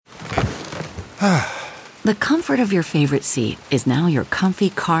The comfort of your favorite seat is now your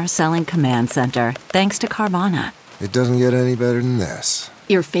comfy car selling command center, thanks to Carvana. It doesn't get any better than this.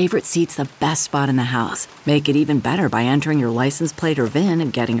 Your favorite seat's the best spot in the house. Make it even better by entering your license plate or VIN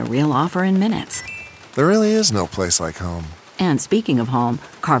and getting a real offer in minutes. There really is no place like home. And speaking of home,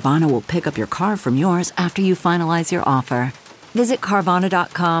 Carvana will pick up your car from yours after you finalize your offer. Visit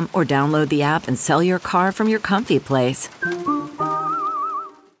Carvana.com or download the app and sell your car from your comfy place.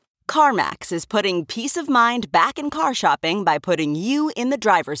 CarMax is putting peace of mind back in car shopping by putting you in the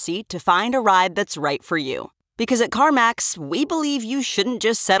driver's seat to find a ride that's right for you. Because at CarMax, we believe you shouldn't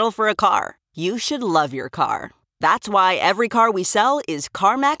just settle for a car. You should love your car. That's why every car we sell is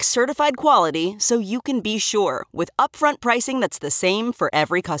CarMax certified quality, so you can be sure with upfront pricing that's the same for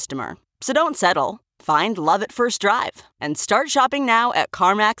every customer. So don't settle. Find love at first drive and start shopping now at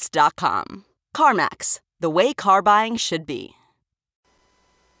CarMax.com. CarMax, the way car buying should be.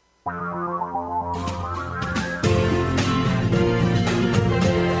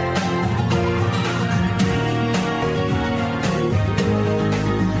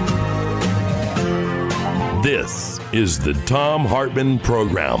 This is the Thom Hartmann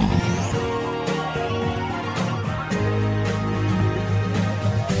Program.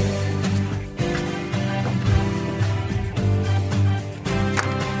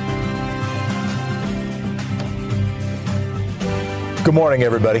 Good morning,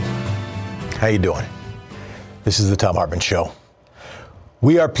 everybody. How you doing? This is the Thom Hartmann Show.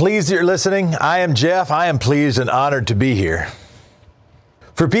 We are pleased that you're listening. I am Jeff. I am pleased and honored to be here.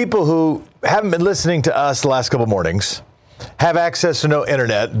 For people who haven't been listening to us the last couple mornings, have access to no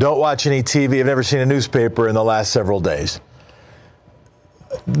internet, don't watch any TV, have never seen a newspaper in the last several days,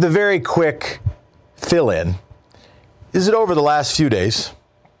 the very quick fill-in is that over the last few days,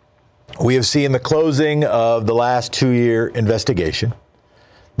 we have seen the closing of the last 2-year investigation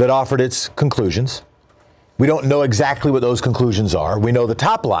that offered its conclusions. We don't know exactly what those conclusions are. We know the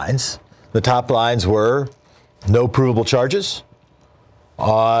top lines. The top lines were no provable charges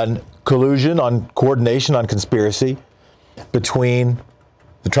on collusion, on coordination, on conspiracy between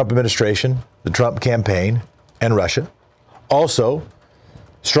the Trump administration, the Trump campaign, and Russia. Also,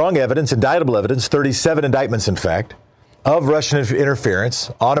 strong evidence, indictable evidence, 37 indictments, in fact, of Russian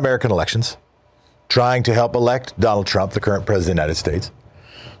interference on American elections, trying to help elect Donald Trump, the current president of the United States.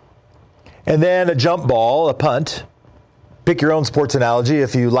 And then a jump ball, a punt, pick your own sports analogy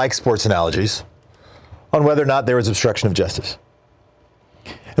if you like sports analogies, on whether or not there was obstruction of justice.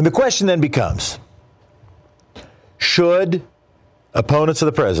 And the question then becomes, should opponents of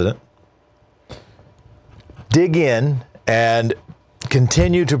the president dig in and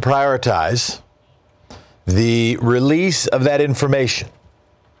continue to prioritize the release of that information?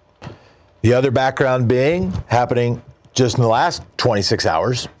 The other background being, happening just in the last 26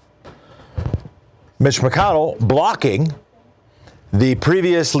 hours, Mitch McConnell blocking the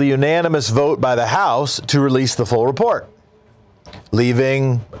previously unanimous vote by the House to release the full report,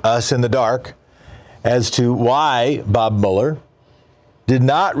 leaving us in the dark as to why Bob Mueller did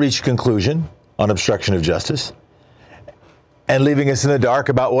not reach a conclusion on obstruction of justice, and leaving us in the dark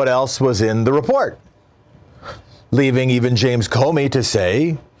about what else was in the report, leaving even James Comey to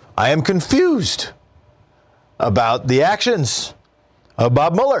say, I am confused about the actions of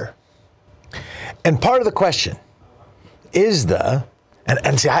Bob Mueller. And part of the question is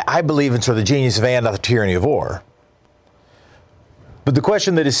I believe in sort of the genius of and, not the tyranny of or. But the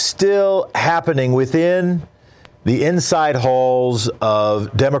question that is still happening within the inside halls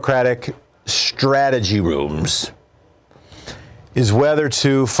of Democratic strategy rooms is whether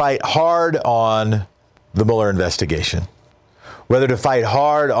to fight hard on the Mueller investigation, whether to fight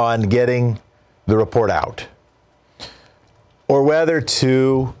hard on getting the report out, or whether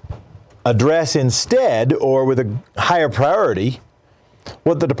to address instead, or with a higher priority,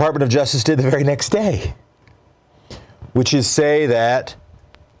 what the Department of Justice did the very next day, which is say that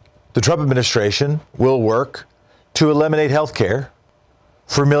the Trump administration will work to eliminate health care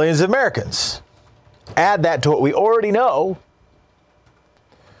for millions of Americans. Add that to what we already know,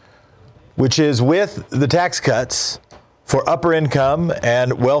 which is with the tax cuts for upper income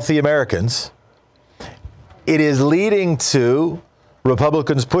and wealthy Americans, it is leading to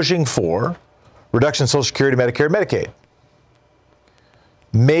Republicans pushing for reduction in Social Security, Medicare, and Medicaid.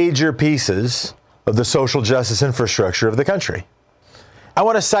 Major pieces of the social justice infrastructure of the country. I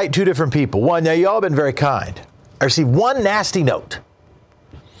want to cite two different people. One, now you all have been very kind. I received one nasty note.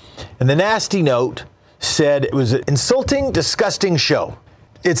 And the nasty note said it was an insulting, disgusting show.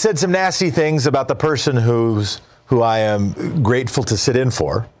 It said some nasty things about the person who I am grateful to sit in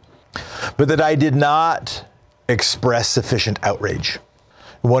for, but that I did not express sufficient outrage.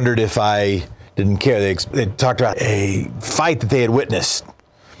 I wondered if I didn't care. They talked about a fight that they had witnessed,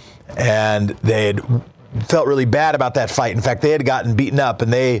 and they had felt really bad about that fight. In fact, they had gotten beaten up,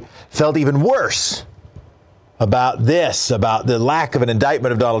 and they felt even worse about the lack of an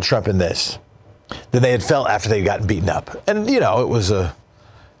indictment of Donald Trump in this than they had felt after they'd gotten beaten up. And, it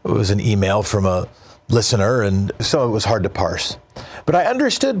was an email from a listener, and so it was hard to parse. But I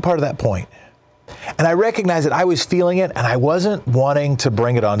understood part of that point. And I recognized that I was feeling it, and I wasn't wanting to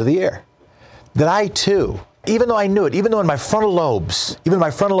bring it onto the air. That I, too, even though I knew it, even though in my frontal lobes,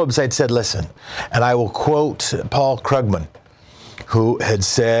 I'd said, listen, and I will quote Paul Krugman, who had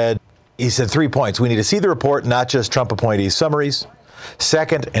said, he said 3 points. We need to see the report, not just Trump appointees' summaries.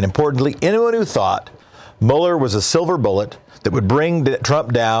 Second, and importantly, anyone who thought Mueller was a silver bullet that would bring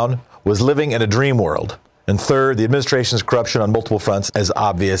Trump down was living in a dream world. And third, the administration's corruption on multiple fronts as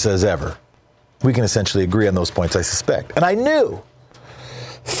obvious as ever. We can essentially agree on those points, I suspect. And I knew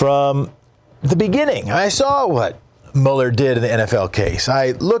from the beginning, I saw what Mueller did in the NFL case.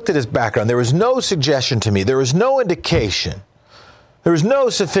 I looked at his background. There was no suggestion to me. There was no indication. There was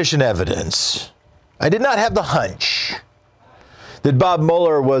no sufficient evidence. I did not have the hunch that Bob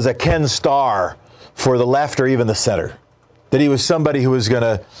Mueller was a Ken Starr for the left or even the center. That he was somebody who was going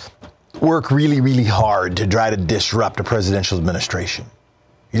to work really, really hard to try to disrupt a presidential administration.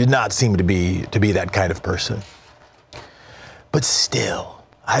 He did not seem to be that kind of person. But still,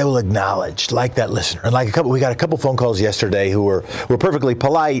 I will acknowledge, like that listener, and we got a couple phone calls yesterday who were perfectly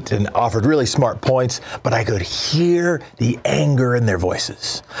polite and offered really smart points, but I could hear the anger in their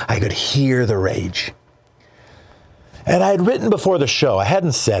voices. I could hear the rage. And I had written before the show, I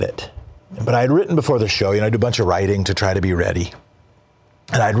hadn't said it, but I had written before the show, I do a bunch of writing to try to be ready.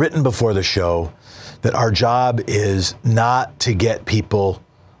 And I'd written before the show that our job is not to get people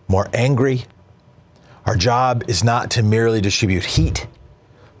more angry. Our job is not to merely distribute heat,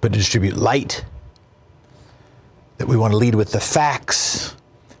 but to distribute light. That we want to lead with the facts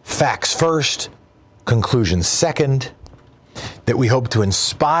first, conclusions second. That we hope to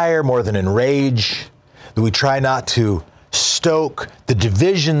inspire more than enrage. That we try not to stoke the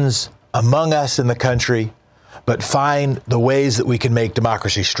divisions among us in the country, but find the ways that we can make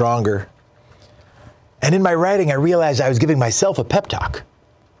democracy stronger. And in my writing, I realized I was giving myself a pep talk.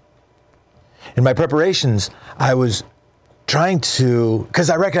 In my preparations, I was trying to, because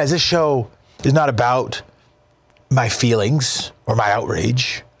I recognize this show is not about my feelings or my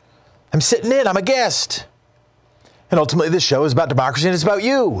outrage. I'm sitting in, I'm a guest. And ultimately, this show is about democracy and it's about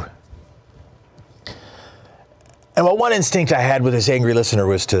you. And while one instinct I had with this angry listener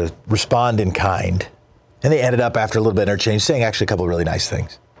was to respond in kind, and they ended up, after a little bit of interchange, saying actually a couple of really nice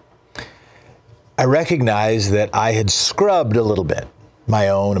things. I recognized that I had scrubbed a little bit my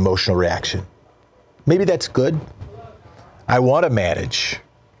own emotional reaction. Maybe that's good. I want to manage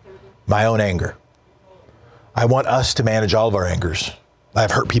my own anger. I want us to manage all of our angers.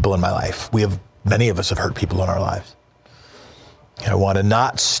 I've hurt people in my life. Many of us have hurt people in our lives. I want to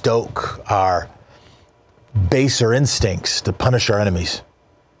not stoke our baser instincts to punish our enemies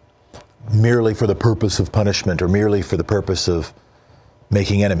merely for the purpose of punishment or merely for the purpose of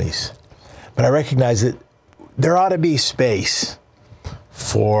making enemies. But I recognize that there ought to be space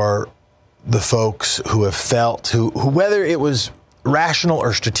for the folks who have felt, who whether it was rational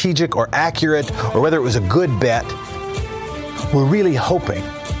or strategic or accurate, or whether it was a good bet, were really hoping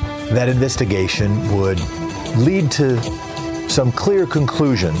that investigation would lead to some clear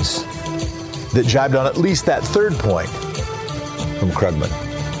conclusions that jibed on at least that third point from Krugman,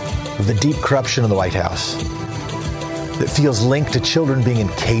 of the deep corruption in the White House that feels linked to children being in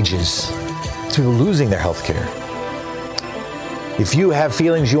cages, to losing their health care. If you have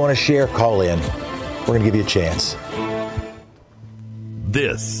feelings you want to share, call in. We're going to give you a chance.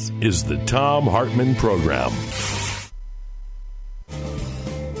 This is the Thom Hartmann Program.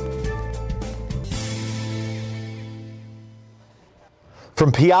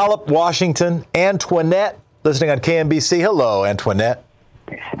 From Puyallup, Washington, Antoinette, listening on KMBC. Hello, Antoinette.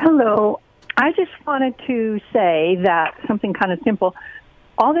 Hello. I just wanted to say that something kind of simple.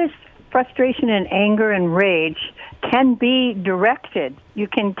 All this frustration and anger and rage can be directed. You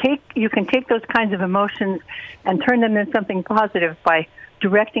can take those kinds of emotions and turn them into something positive by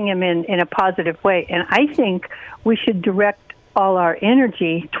directing them in a positive way. And I think we should direct all our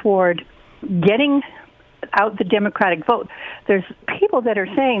energy toward getting out the Democratic vote. There's people that are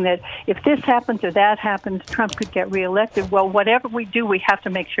saying that if this happens or that happens, Trump could get reelected. Well, whatever we do, we have to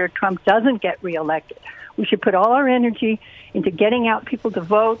make sure Trump doesn't get reelected. We should put all our energy into getting out people to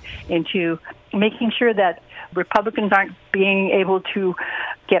vote, into making sure that Republicans aren't being able to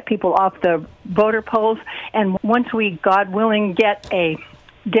get people off the voter polls. And once we, God willing, get a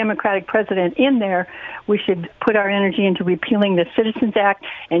Democratic president in there, we should put our energy into repealing the Citizens Act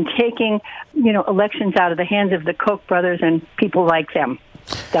and taking, elections out of the hands of the Koch brothers and people like them.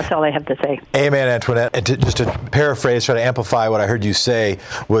 That's all I have to say. Amen, Antoinette. And just to paraphrase, try to amplify what I heard you say,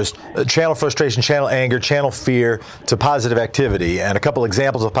 was channel frustration, channel anger, channel fear to positive activity. And a couple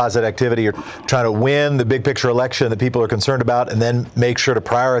examples of positive activity are trying to win the big picture election that people are concerned about, and then make sure to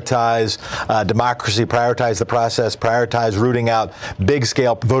prioritize democracy, prioritize the process, prioritize rooting out big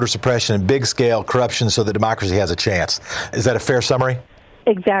scale voter suppression and big scale corruption so that democracy has a chance. Is that a fair summary?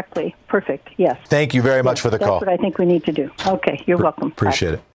 Exactly. Perfect. Yes. Thank you very much for the call. That's what I think we need to do. Okay. You're welcome.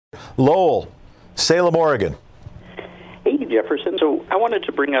 Appreciate it. Lowell, Salem, Oregon. Hey, Jefferson. So I wanted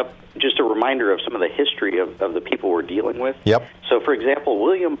to bring up just a reminder of some of the history of the people we're dealing with. Yep. So, for example,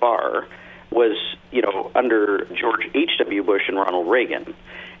 William Barr was, under George H.W. Bush and Ronald Reagan,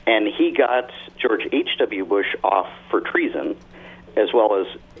 and he got George H.W. Bush off for treason, as well as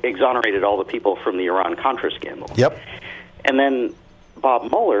exonerated all the people from the Iran-Contra scandal. Yep. And then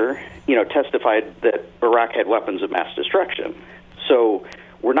Bob Mueller, testified that Iraq had weapons of mass destruction. So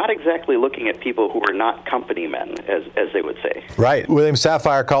we're not exactly looking at people who are not company men, as they would say. Right. William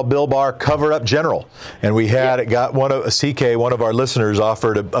Safire called Bill Barr cover-up general. And we had, got one of our listeners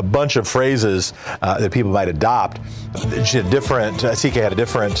offered a bunch of phrases that people might adopt. She had CK had a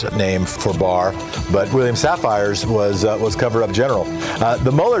different name for Barr, but William Safire's was cover-up general.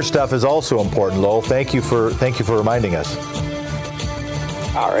 The Mueller stuff is also important, Lowell. Thank you for reminding us.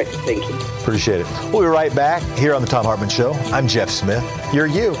 All right. Thank you. Appreciate it. We'll be right back here on the Thom Hartmann Show. I'm Jeff Smith. You're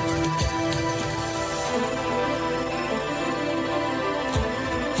you.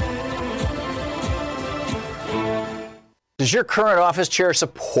 Does your current office chair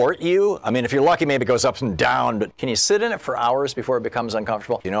support you? I mean, if you're lucky, maybe it goes up and down, but can you sit in it for hours before it becomes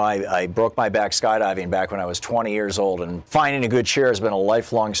uncomfortable? I broke my back skydiving back when I was 20 years old, and finding a good chair has been a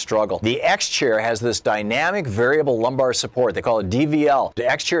lifelong struggle. The X chair has this dynamic variable lumbar support. They call it DVL. The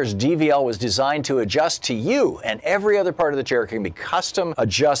X chair's DVL was designed to adjust to you, and every other part of the chair can be custom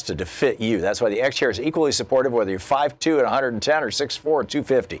adjusted to fit you. That's why the X chair is equally supportive whether you're 5'2" and 110 or 6'4" and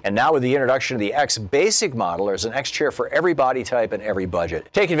 250. And now with the introduction of the X basic model, there's an X chair for every body type and every budget.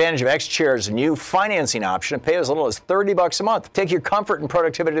 Take advantage of X Chair's new financing option and pay as little as $30 a month. Take your comfort and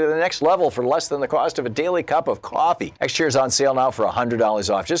productivity to the next level for less than the cost of a daily cup of coffee. X Chair's on sale now for $100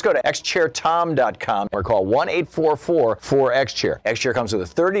 off. Just go to xchairtom.com or call 1-844-4XChair. X Chair comes with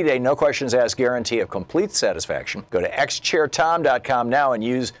a 30-day, no questions asked guarantee of complete satisfaction. Go to xchairtom.com now and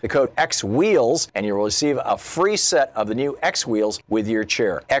use the code XWheels, and you'll receive a free set of the new X Wheels with your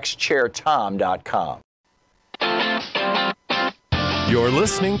chair. xchairtom.com. You're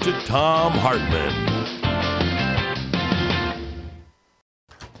listening to Thom Hartmann.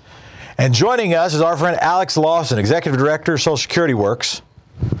 And joining us is our friend Alex Lawson, Executive Director, Social Security Works,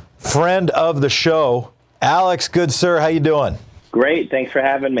 friend of the show. Alex, good sir, how you doing? Great, thanks for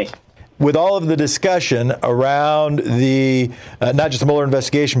having me. With all of the discussion around the, not just the Mueller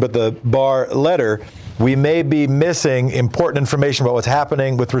investigation, but the Barr letter, we may be missing important information about what's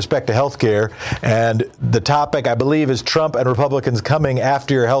happening with respect to health care. And the topic, I believe, is Trump and Republicans coming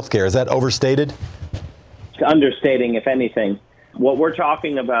after your health care. Is that overstated? It's understating, if anything. What we're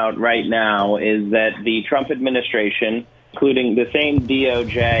talking about right now is that the Trump administration, including the same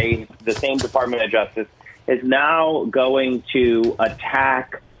DOJ, the same Department of Justice, is now going to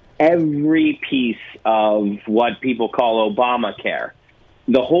attack every piece of what people call Obamacare.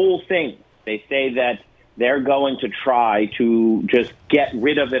 The whole thing. They say that they're going to try to just get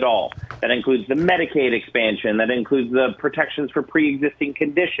rid of it all. That includes the Medicaid expansion. That includes the protections for pre-existing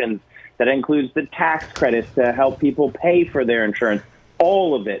conditions. That includes the tax credits to help people pay for their insurance.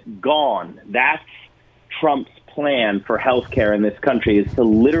 All of it gone. That's Trump's plan for health care in this country, is to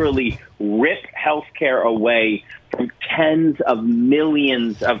literally rip health care away from tens of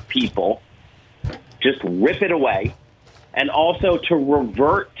millions of people. Just rip it away. And also to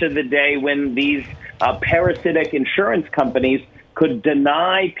revert to the day when these parasitic insurance companies could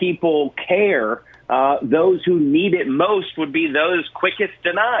deny people care. Those who need it most would be those quickest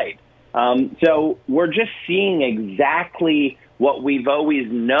denied. So we're just seeing exactly what we've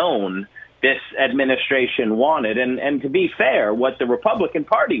always known this administration wanted. And to be fair, what the Republican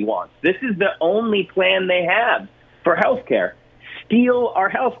Party wants. This is the only plan they have for health care. Steal our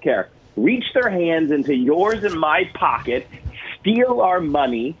health care. Reach their hands into yours and my pocket, steal our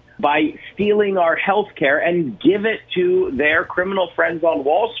money by stealing our health care, and give it to their criminal friends on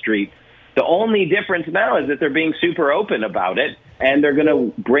Wall Street. The only difference now is that they're being super open about it, and they're going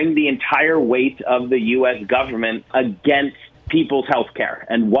to bring the entire weight of the U.S. government against people's health care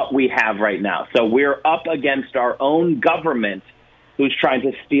and what we have right now. So we're up against our own government who's trying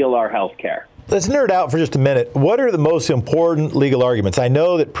to steal our health care. Let's nerd out for just a minute. What are the most important legal arguments? I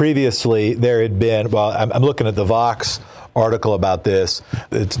know that previously there had been, well, I'm looking at the Vox article about this.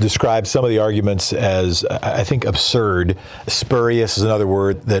 It describes some of the arguments as, I think, absurd. Spurious is another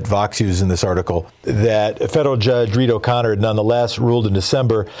word that Vox uses in this article. That federal judge Reed O'Connor had nonetheless ruled in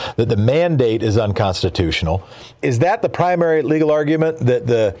December that the mandate is unconstitutional. Is that the primary legal argument, that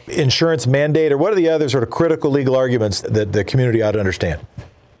the insurance mandate, or what are the other sort of critical legal arguments that the community ought to understand?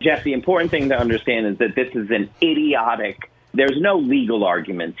 Jeff, the important thing to understand is that this is there's no legal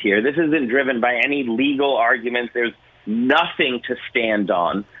arguments here. This isn't driven by any legal arguments. There's nothing to stand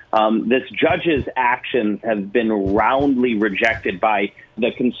on. This judge's actions have been roundly rejected by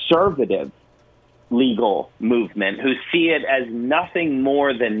the conservative legal movement, who see it as nothing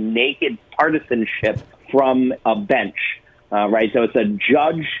more than naked partisanship from a bench, right? So it's a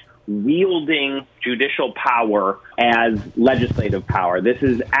judge wielding judicial power as legislative power. This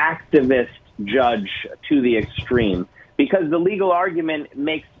is activist judge to the extreme, because the legal argument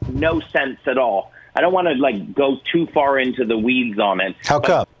makes no sense at all. I don't want to go too far into the weeds on it. How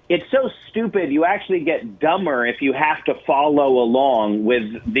come? It's so stupid. You actually get dumber if you have to follow along with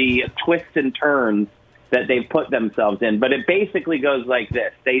the twists and turns that they've put themselves in. But it basically goes like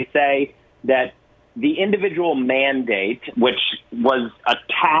this. They say that the individual mandate, which was a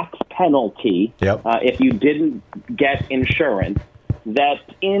tax penalty if you didn't get insurance, that's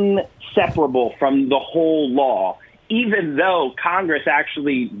inseparable from the whole law, even though Congress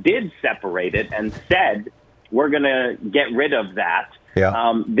actually did separate it and said, we're going to get rid of that.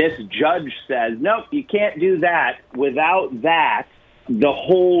 This judge says, nope, you can't do that. Without that, the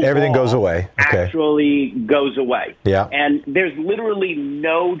whole everything goes away. Actually goes away. Yeah. And there's literally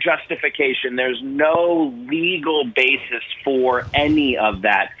no justification. There's no legal basis for any of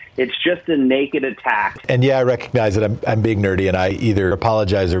that. It's just a naked attack. And yeah, I recognize that I'm being nerdy, and I either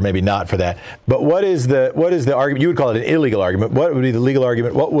apologize or maybe not for that. But what is the argument? You would call it an illegal argument. What would be the legal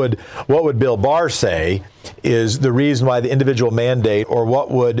argument? What would Bill Barr say is the reason why the individual mandate, or what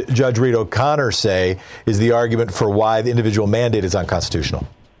would Judge Reed O'Connor say is the argument for why the individual mandate is unconstitutional?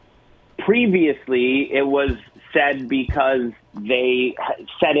 Previously, it was said because they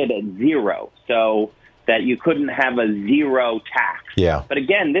set it at zero. So that you couldn't have a zero tax. Yeah. But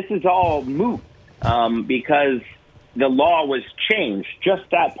again, this is all moot because the law was changed. Just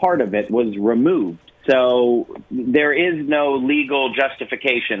that part of it was removed. So there is no legal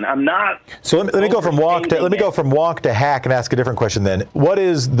justification. I'm not. So let me go from wonk to hack and ask a different question then. What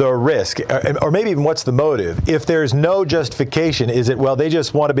is the risk, or maybe even what's the motive? If there's no justification, is it, well, they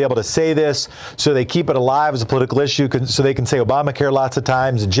just want to be able to say this so they keep it alive as a political issue, so they can say Obamacare lots of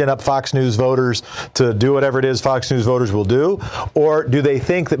times and gin up Fox News voters to do whatever it is Fox News voters will do? Or do they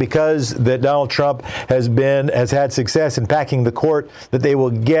think that because that Donald Trump has had success in packing the court, that they will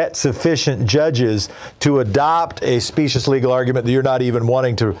get sufficient judges to adopt a specious legal argument that you're not even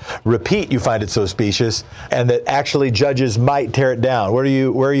wanting to repeat? You find it so specious, and that actually judges might tear it down. Where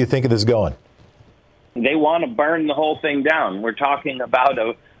are you thinking this is going? They want to burn the whole thing down. We're talking about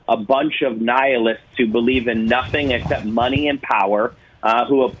a bunch of nihilists who believe in nothing except money and power,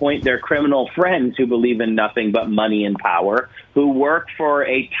 who appoint their criminal friends who believe in nothing but money and power, who work for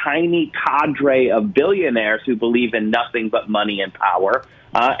a tiny cadre of billionaires who believe in nothing but money and power,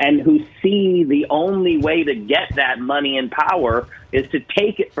 and who see the only way to get that money and power is to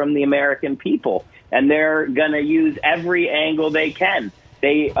take it from the American people. And they're going to use every angle they can.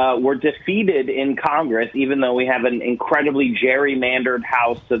 They were defeated in Congress, even though we have an incredibly gerrymandered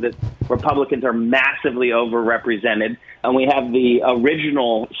House so that Republicans are massively overrepresented. And we have the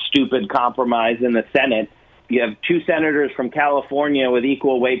original stupid compromise in the Senate. You have 2 senators from California with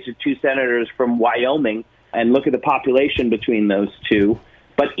equal weight to 2 senators from Wyoming. And look at the population between those two.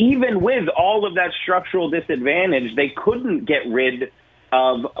 But even with all of that structural disadvantage, they couldn't get rid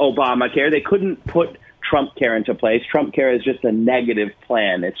of Obamacare. They couldn't put Trump care into place. Trump care is just a negative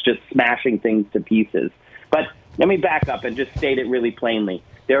plan. It's just smashing things to pieces. But let me back up and just state it really plainly.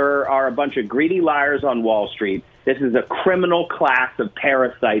 There are a bunch of greedy liars on Wall Street. This is a criminal class of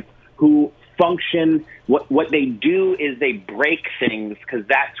parasites who function. What they do is they break things because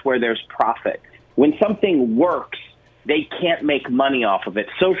that's where there's profit. When something works, they can't make money off of it.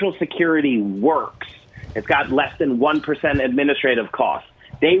 Social Security works. It's got less than 1% administrative costs.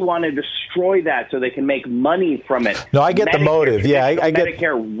 They want to destroy that so they can make money from it. No, I get the motive. Yeah, I get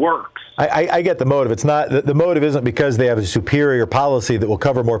Medicare works. I get the motive. It's not the motive isn't because they have a superior policy that will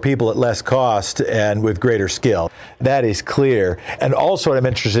cover more people at less cost and with greater skill. That is clear. And also what I'm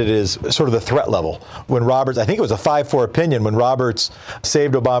interested in is sort of the threat level. When Roberts, I think it was a 5-4 opinion when Roberts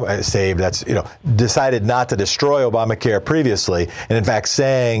decided not to destroy Obamacare previously, and in fact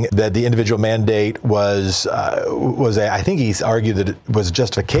saying that the individual mandate was I think he argued that it was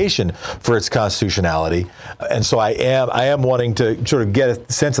justification for its constitutionality. And so I am wanting to sort of get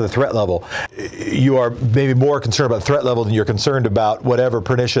a sense of the threat level. You are maybe more concerned about threat level than you're concerned about whatever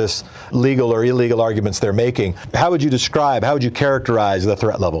pernicious legal or illegal arguments they're making. How would you characterize the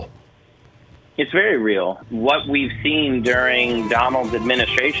threat level? It's very real. What we've seen during Donald's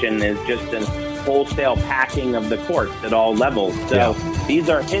administration is just a wholesale packing of the courts at all levels. So These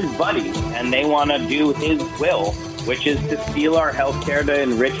are his buddies, and they want to do his will, which is to steal our health care to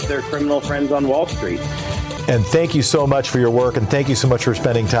enrich their criminal friends on Wall Street. And thank you so much for your work, and thank you so much for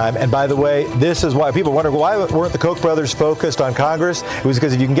spending time. And by the way, this is why people wonder, why weren't the Koch brothers focused on Congress? It was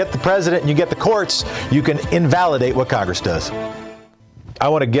because if you can get the president and you get the courts, you can invalidate what Congress does. I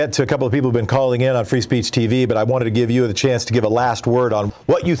want to get to a couple of people who've been calling in on Free Speech TV, but I wanted to give you the chance to give a last word on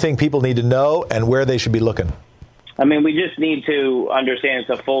what you think people need to know and where they should be looking. I mean, we just need to understand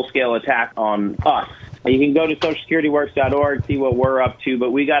it's a full-scale attack on us. You can go to socialsecurityworks.org, see what we're up to,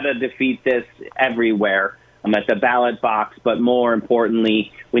 but we got to defeat this everywhere. At the ballot box, but more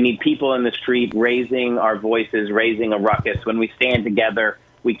importantly, we need people in the street raising our voices, raising a ruckus. When we stand together,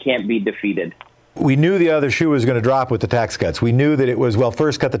 we can't be defeated. We knew the other shoe was going to drop with the tax cuts. We knew that it was,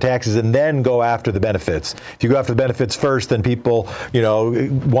 first cut the taxes and then go after the benefits. If you go after the benefits first, then people,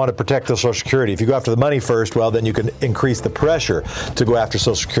 want to protect the Social Security. If you go after the money first, then you can increase the pressure to go after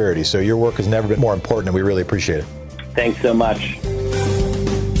Social Security. So your work has never been more important, and we really appreciate it. Thanks so much.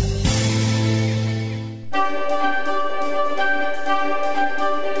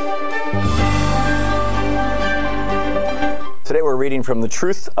 Today we're reading from The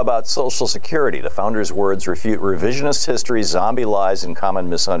Truth About Social Security, the Founder's Words Refute Revisionist History, Zombie Lies, and Common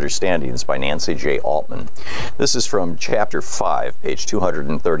Misunderstandings by Nancy J Altman. This is from Chapter 5, page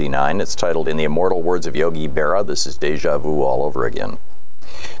 239. It's titled, In the Immortal Words of Yogi Berra. This is deja vu all over again.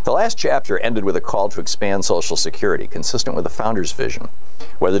 The last chapter ended with a call to expand Social Security, consistent with the Founder's vision.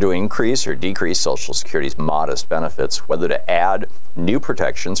 Whether to increase or decrease Social Security's modest benefits, whether to add new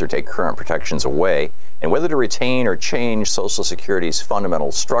protections or take current protections away, and whether to retain or change Social Security's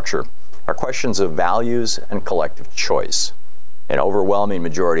fundamental structure are questions of values and collective choice. An overwhelming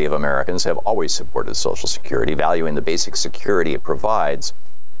majority of Americans have always supported Social Security, valuing the basic security it provides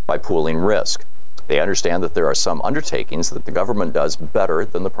by pooling risk. They understand that there are some undertakings that the government does better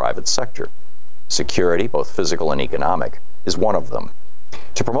than the private sector. Security, both physical and economic, is one of them.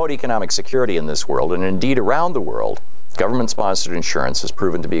 To promote economic security in this world, and indeed around the world, government-sponsored insurance has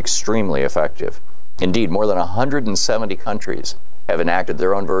proven to be extremely effective. Indeed, more than 170 countries have enacted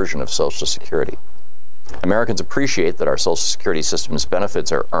their own version of Social Security. Americans appreciate that our Social Security system's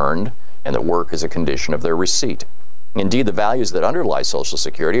benefits are earned and that work is a condition of their receipt. Indeed, the values that underlie Social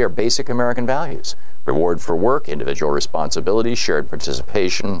Security are basic American values: reward for work, individual responsibility, shared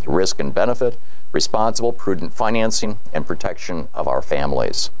participation, risk and benefit, responsible, prudent financing, and protection of our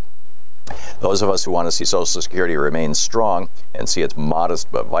families. Those of us who want to see Social Security remain strong and see its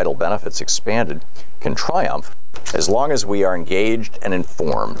modest but vital benefits expanded can triumph as long as we are engaged and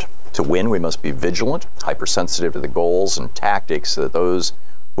informed. To win, we must be vigilant, hypersensitive to the goals and tactics that those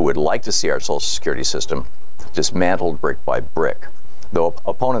who would like to see our Social Security system dismantled brick by brick. Though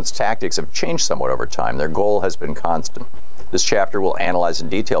opponents' tactics have changed somewhat over time, their goal has been constant. This chapter will analyze in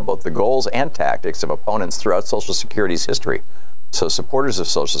detail both the goals and tactics of opponents throughout Social Security's history, so supporters of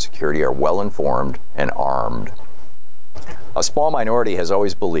Social Security are well informed and armed. A small minority has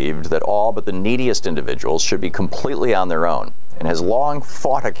always believed that all but the neediest individuals should be completely on their own, and has long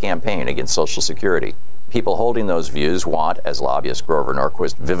fought a campaign against Social Security. People holding those views want, as lobbyist Grover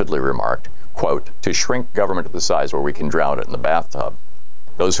Norquist vividly remarked, quote, to shrink government to the size where we can drown it in the bathtub.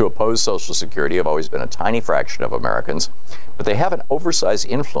 Those who oppose Social Security have always been a tiny fraction of Americans, but they have an oversized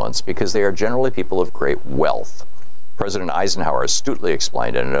influence because they are generally people of great wealth. President Eisenhower astutely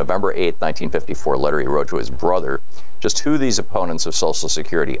explained in a November 8, 1954 letter he wrote to his brother just who these opponents of Social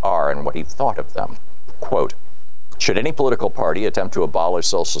Security are and what he thought of them. Quote, should any political party attempt to abolish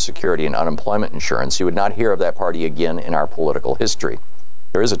Social Security and unemployment insurance, you would not hear of that party again in our political history.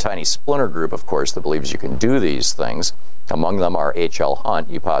 There is a tiny splinter group, of course, that believes you can do these things. Among them are H.L. Hunt,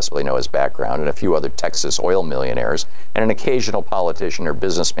 you possibly know his background, and a few other Texas oil millionaires, and an occasional politician or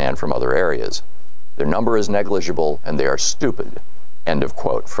businessman from other areas. Their number is negligible, and they are stupid. End of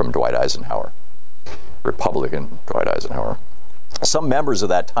quote from Dwight Eisenhower. Republican Dwight Eisenhower. Some members of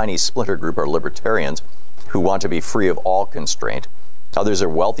that tiny splinter group are libertarians who want to be free of all constraint. Others are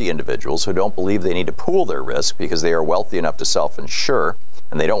wealthy individuals who don't believe they need to pool their risk because they are wealthy enough to self-insure,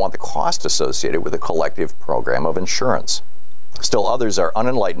 and they don't want the cost associated with a collective program of insurance. Still others are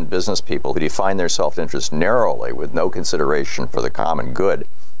unenlightened business people who define their self-interest narrowly with no consideration for the common good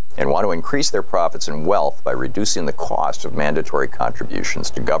and want to increase their profits and wealth by reducing the cost of mandatory contributions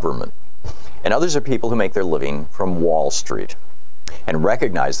to government. And others are people who make their living from Wall Street and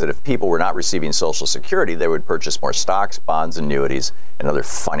recognize that if people were not receiving Social Security, they would purchase more stocks, bonds, annuities, and other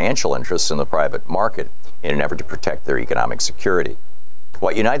financial interests in the private market in an effort to protect their economic security.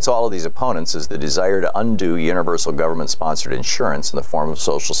 What unites all of these opponents is the desire to undo universal government-sponsored insurance in the form of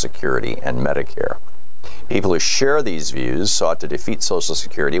Social Security and Medicare. People who share these views sought to defeat Social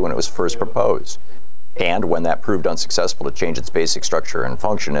Security when it was first proposed, and when that proved unsuccessful to change its basic structure and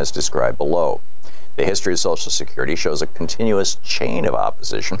function as described below. The history of Social Security shows a continuous chain of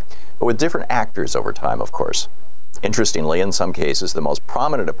opposition, but with different actors over time, of course. Interestingly, in some cases, the most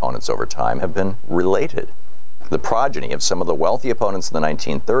prominent opponents over time have been related. The progeny of some of the wealthy opponents in the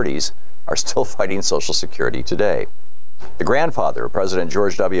 1930s are still fighting Social Security today. The grandfather of President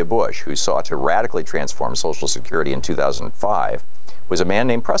George W. Bush, who sought to radically transform Social Security in 2005, was a man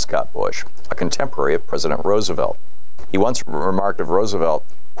named Prescott Bush, a contemporary of President Roosevelt. He once remarked of Roosevelt,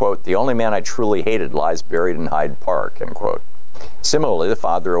 quote, "The only man I truly hated lies buried in Hyde Park," end quote. Similarly, the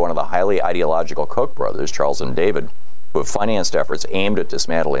father of one of the highly ideological Koch brothers, Charles and David, who have financed efforts aimed at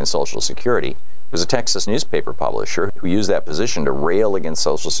dismantling Social Security, was a Texas newspaper publisher who used that position to rail against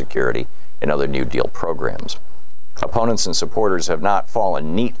Social Security and other New Deal programs. Opponents and supporters have not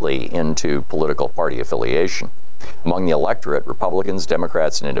fallen neatly into political party affiliation. Among the electorate, Republicans,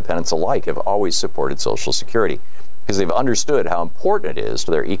 Democrats, and independents alike have always supported Social Security because they've understood how important it is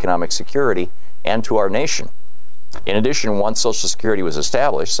to their economic security and to our nation. In addition, once Social Security was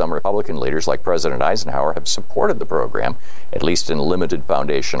established, some Republican leaders like President Eisenhower have supported the program, at least in limited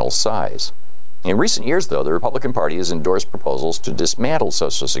foundational size. In recent years, though, the Republican Party has endorsed proposals to dismantle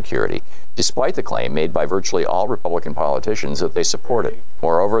Social Security, despite the claim made by virtually all Republican politicians that they support it.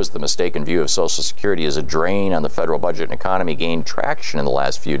 Moreover, as the mistaken view of Social Security as a drain on the federal budget and economy gained traction in the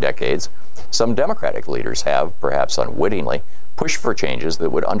last few decades, some Democratic leaders have, perhaps unwittingly, pushed for changes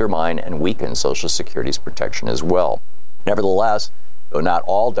that would undermine and weaken Social Security's protection as well. Nevertheless, though not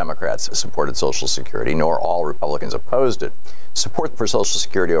all Democrats supported Social Security, nor all Republicans opposed it, support for Social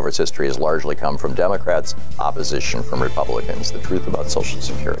Security over its history has largely come from Democrats, opposition from Republicans. The truth about Social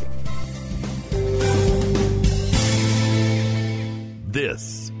Security.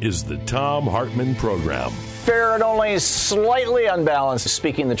 This is the Thom Hartmann Program. Fair and only slightly unbalanced,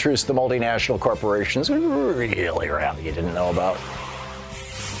 speaking the truth to multinational corporations really around you didn't know about.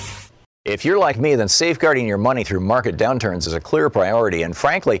 If you're like me, then safeguarding your money through market downturns is a clear priority, and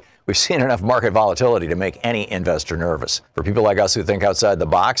frankly, we've seen enough market volatility to make any investor nervous. For people like us who think outside the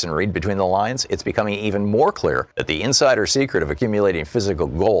box and read between the lines, it's becoming even more clear that the insider secret of accumulating physical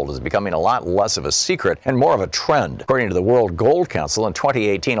gold is becoming a lot less of a secret and more of a trend. According to the World Gold Council, in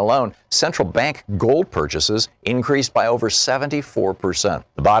 2018 alone, central bank gold purchases increased by over 74%.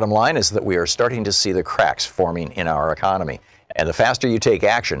 The bottom line is that we are starting to see the cracks forming in our economy. And the faster you take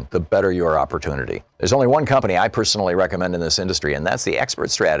action, the better your opportunity. There's only one company I personally recommend in this industry, and that's the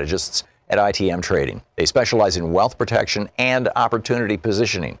expert strategists at ITM Trading. They specialize in wealth protection and opportunity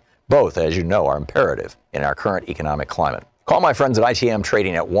positioning. Both, as you know, are imperative in our current economic climate. Call my friends at ITM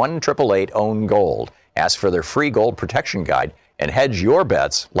Trading at 1-888-OWN-GOLD. Ask for their free gold protection guide and hedge your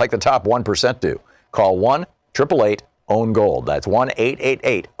bets like the top 1% do. Call 1-888-OWN-GOLD. That's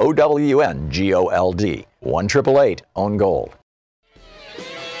 1-888-OWN-GOLD. 1-888-OWN-GOLD.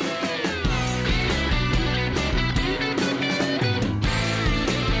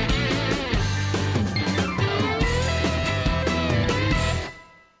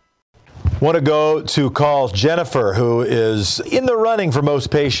 Want to go to calls. Jennifer, who is in the running for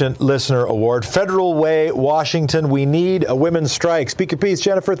Most Patient Listener Award. Federal Way, Washington. We need a women's strike. Speak your piece,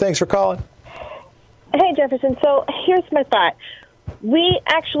 Jennifer. Thanks for calling. Hey, Jefferson. So here's my thought. We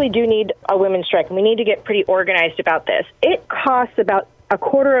actually do need a women's strike, and we need to get pretty organized about this. It costs about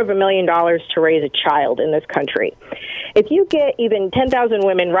 $250,000 to raise a child in this country. If you get even 10,000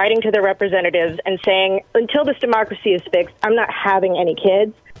 women writing to their representatives and saying, until this democracy is fixed, I'm not having any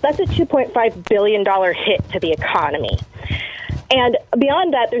kids, that's a $2.5 billion hit to the economy. And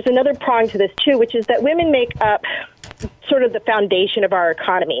beyond that, there's another prong to this, too, which is that women make up sort of the foundation of our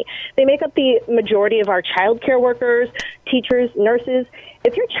economy. They make up the majority of our child care workers, teachers, nurses.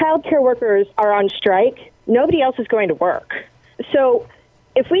 If your child care workers are on strike, nobody else is going to work. So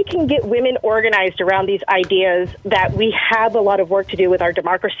if we can get women organized around these ideas that we have a lot of work to do with our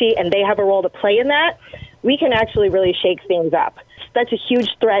democracy and they have a role to play in that, we can actually really shake things up. That's a huge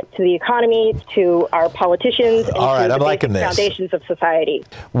threat to the economy, to our politicians, and All right, to I'm the liking basic this. foundations of society.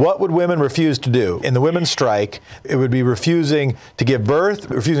 What would women refuse to do? In the women's strike, it would be refusing to give birth,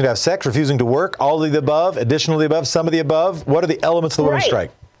 refusing to have sex, refusing to work, all of the above, additional to the above, some of the above. What are the elements of the women's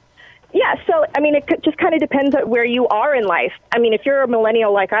strike? Yeah, so, I mean, it just kind of depends on where you are in life. I mean, if you're a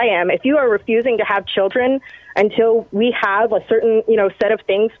millennial like I am, if you are refusing to have children until we have a certain, set of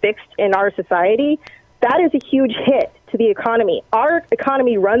things fixed in our society, that is a huge hit to the economy. Our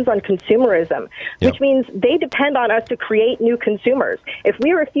economy runs on consumerism, which means they depend on us to create new consumers. If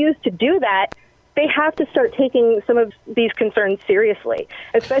we refuse to do that, they have to start taking some of these concerns seriously,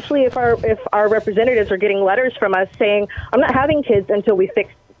 especially if our representatives are getting letters from us saying, I'm not having kids until we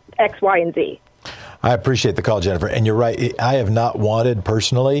fix X, Y, and Z. I appreciate the call, Jennifer. And you're right. I have not wanted,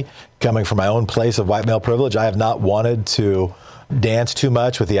 personally, coming from my own place of white male privilege, I have not wanted to dance too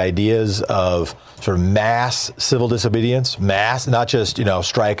much with the ideas of sort of mass civil disobedience, not just,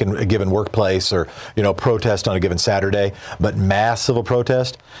 strike in a given workplace or, protest on a given Saturday, but mass civil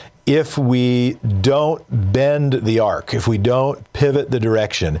protest. If we don't bend the arc, if we don't pivot the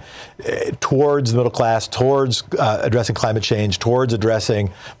direction towards the middle class, towards addressing climate change, towards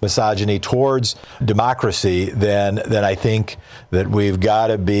addressing misogyny, towards democracy, then I think that we've got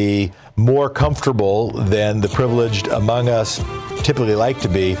to be more comfortable than the privileged among us typically like to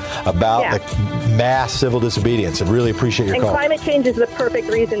be about the mass civil disobedience. I really appreciate your call. And climate change is the perfect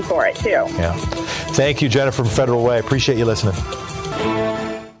reason for it, too. Yeah. Thank you, Jennifer from Federal Way. Appreciate you listening.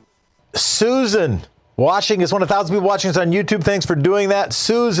 Susan, watching is 1,000 people watching us on YouTube. Thanks for doing that.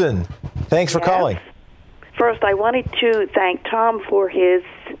 Susan, thanks for calling. First, I wanted to thank Tom for his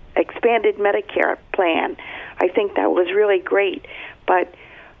expanded Medicare plan. I think that was really great. But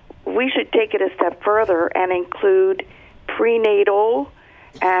we should take it a step further and include prenatal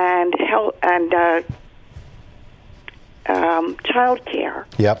and health and child care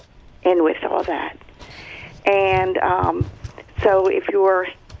in with all that. And so if you're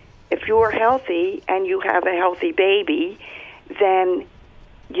healthy and you have a healthy baby, then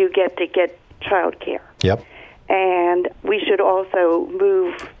you get to get child care. Yep. And we should also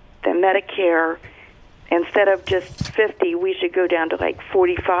move the Medicare, instead of just 50, we should go down to like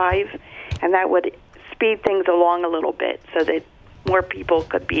 45, and that would speed things along a little bit so that more people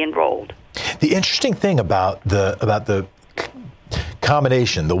could be enrolled. The interesting thing about the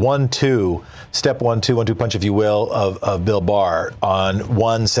combination, the 1-2, step 1-2 punch, if you will, of Bill Barr on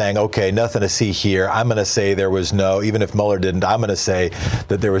one saying, okay, nothing to see here. I'm going to say there was no, even if Mueller didn't, I'm going to say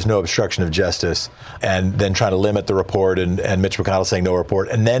that there was no obstruction of justice, and then trying to limit the report and Mitch McConnell saying no report,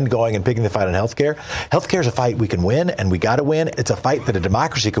 and then going and picking the fight on healthcare. Healthcare is a fight we can win, and we got to win. It's a fight that a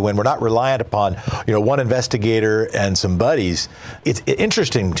democracy can win. We're not reliant upon, one investigator and some buddies. It's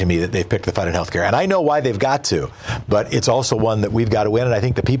interesting to me that they've picked the fight on healthcare, and I know why they've got to, but it's also one that we've got to win, and I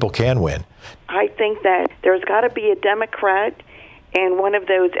think the people can win. I think that there's got to be a Democrat and one of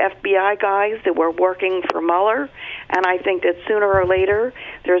those FBI guys that were working for Mueller, and I think that sooner or later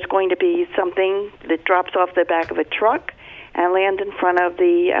there's going to be something that drops off the back of a truck and lands in front of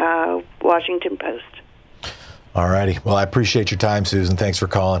the Washington Post. All righty. Well, I appreciate your time, Susan. Thanks for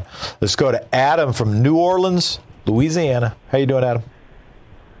calling. Let's go to Adam from New Orleans, Louisiana. How you doing, Adam?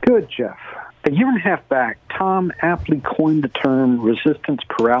 Good, Jeff. A year and a half back, Tom aptly coined the term resistance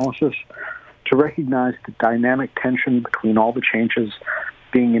paralysis to recognize the dynamic tension between all the changes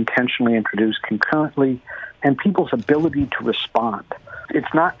being intentionally introduced concurrently and people's ability to respond.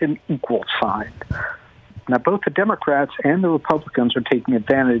 It's not an equal sign. Now, both the Democrats and the Republicans are taking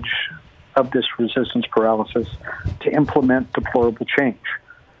advantage of this resistance paralysis to implement deplorable change.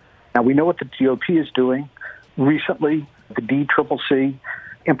 Now, we know what the GOP is doing. Recently, the DCCC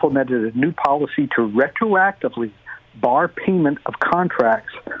implemented a new policy to retroactively bar payment of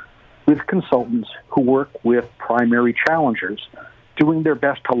contracts with consultants who work with primary challengers, doing their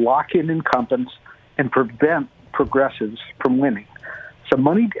best to lock in incumbents and prevent progressives from winning. So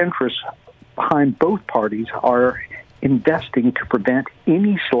moneyed interests behind both parties are investing to prevent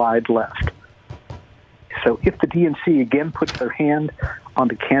any slide left. So if the DNC again puts their hand on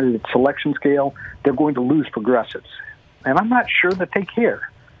the candidate selection scale, they're going to lose progressives. And I'm not sure that they care.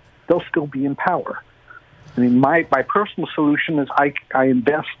 They'll still be in power. I mean, my personal solution is I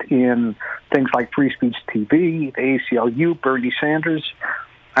invest in things like Free Speech TV, the ACLU, Bernie Sanders.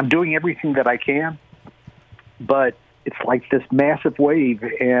 I'm doing everything that I can, but it's like this massive wave,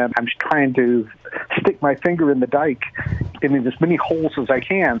 and I'm just trying to stick my finger in the dike and in as many holes as I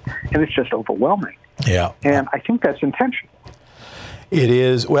can, and it's just overwhelming. Yeah. And I think that's intentional. It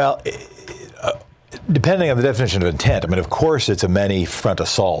is, well, depending on the definition of intent, I mean, of course, it's a many-front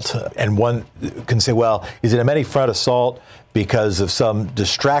assault. And one can say, well, is it a many-front assault because of some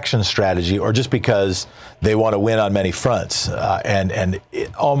distraction strategy or just because they want to win on many fronts? And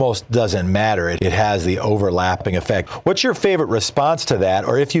it almost doesn't matter. It has the overlapping effect. What's your favorite response to that?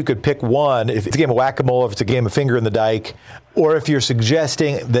 Or if you could pick one, if it's a game of whack-a-mole, if it's a game of finger in the dike, or if you're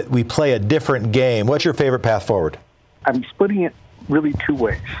suggesting that we play a different game, what's your favorite path forward? I'm splitting it really two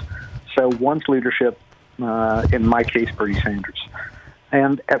ways. So one's leadership, in my case, Bernie Sanders.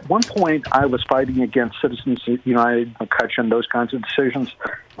 And at one point, I was fighting against Citizens United, McCutcheon, those kinds of decisions.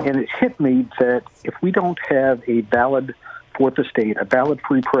 And it hit me that if we don't have a valid fourth estate, a valid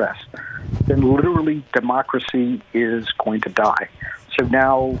free press, then literally democracy is going to die. So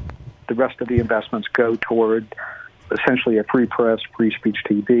now the rest of the investments go toward essentially a free press, free speech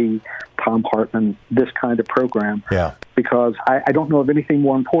TV, Thom Hartmann, this kind of program. Yeah. Because I don't know of anything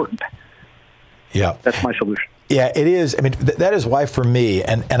more important. Yeah. That's my solution. Yeah, it is. I mean, that is why for me,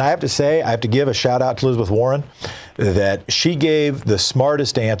 and I have to say, I have to give a shout out to Elizabeth Warren, that she gave the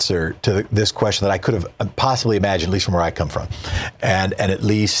smartest answer to this question that I could have possibly imagined, at least from where I come from, and at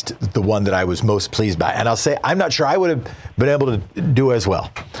least the one that I was most pleased by. And I'll say, I'm not sure I would have been able to do as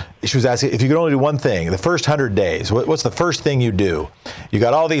well. She was asking, if you could only do one thing, the first 100 days, what's the first thing you do? You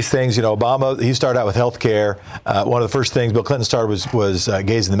got all these things, Obama, he started out with health care. One of the first things Bill Clinton started was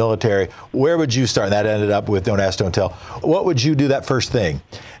gays in the military. Where would you start? And that ended up with Don't Ask, Don't Tell. What would you do that first thing?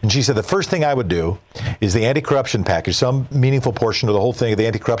 And she said, the first thing I would do is the anti-corruption package, some meaningful portion of the whole thing of the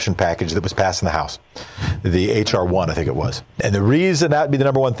anti-corruption package that was passed in the House, the H.R. 1, I think it was. And the reason that would be the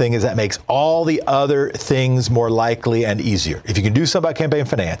number one thing is that makes all the other things more likely and easier. If you can do something about campaign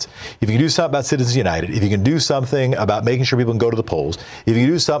finance, if you can do something about Citizens United, if you can do something about making sure people can go to the polls, if you can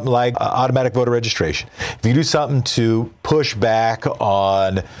do something like automatic voter registration, if you can do something to push back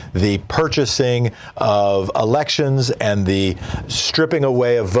on the purchasing of elections and the stripping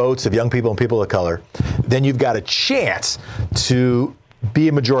away of votes of young people and people of color, then you've got a chance to be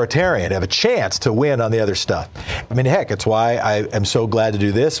a majoritarian, have a chance to win on the other stuff. I mean, heck, it's why I am so glad to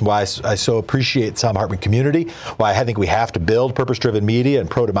do this, why I so appreciate the Thom Hartmann community, why I think we have to build purpose-driven media and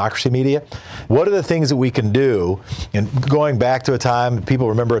pro-democracy media. What are the things that we can do? And going back to a time, people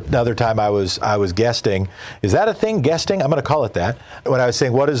remember another time I was guesting. Is that a thing, guesting? I'm going to call it that. When I was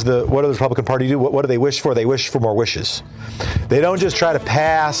saying, what does the Republican Party do? What do they wish for? They wish for more wishes. They don't just try to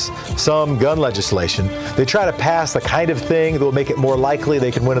pass some gun legislation. They try to pass the kind of thing that will make it more likely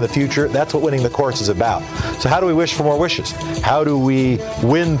they can win in the future. That's what winning the course is about. So how do we wish for more wishes? How do we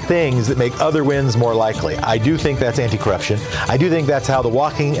win things that make other wins more likely? I do think that's anti-corruption. I do think that's how the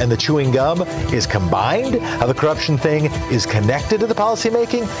walking and the chewing gum is combined, how the corruption thing is connected to the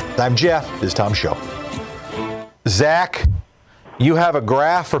policymaking. I'm Jeff. This is Tom's show. Zach, you have a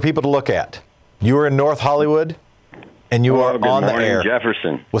graph for people to look at. You are in North Hollywood, and you are on the air.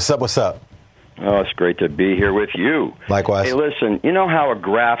 Jefferson. What's up? What's up? Oh, it's great to be here with you. Likewise. Hey, listen, you know how a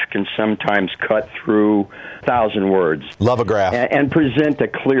graph can sometimes cut through 1,000 words? Love a graph. And present a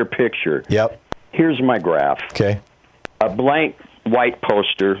clear picture. Yep. Here's my graph. Okay. A blank white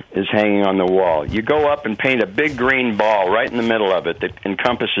poster is hanging on the wall. You go up and paint a big green ball right in the middle of it that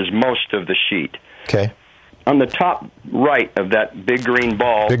encompasses most of the sheet. Okay. On the top right of that big green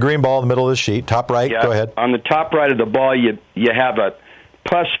ball. Big green ball in the middle of the sheet. Top right. Yeah, go ahead. On the top right of the ball, you have a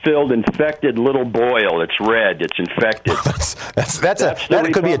pus-filled, infected little boil. It's red. It's infected.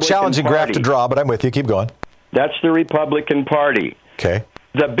 that could be a challenging graph to draw, but I'm with you. Keep going. That's the Republican Party. Okay.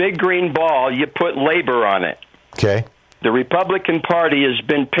 The big green ball, you put labor on it. Okay. The Republican Party has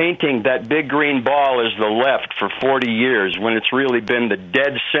been painting that big green ball as the left for 40 years when it's really been the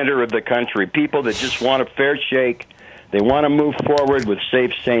dead center of the country. People that just want a fair shake. They want to move forward with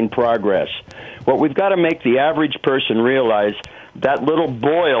safe, sane progress. What we've got to make the average person realize, that little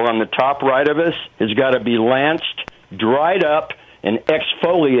boil on the top right of us has got to be lanced, dried up, and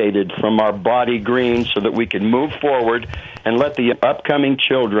exfoliated from our body green so that we can move forward and let the upcoming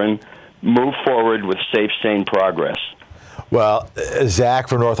children move forward with safe, sane progress. Well, Zach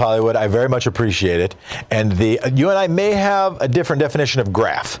from North Hollywood, I very much appreciate it. And you and I may have a different definition of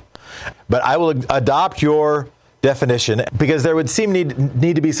graph, but I will adopt your definition because there would seem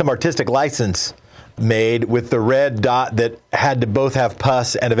need to be some artistic license made with the red dot that had to both have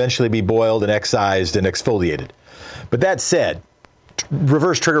pus and eventually be boiled and excised and exfoliated. But that said,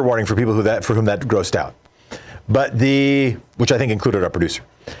 reverse trigger warning for people for whom that grossed out. But which I think included our producer.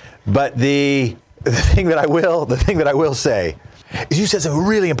 But the thing that I will say is you said something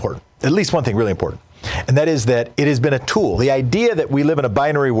really important, at least one thing really important. And that is that it has been a tool. The idea that we live in a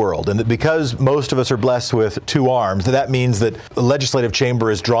binary world and that because most of us are blessed with two arms, that means that the legislative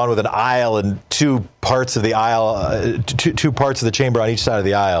chamber is drawn with an aisle and two parts of the aisle, two parts of the chamber on each side of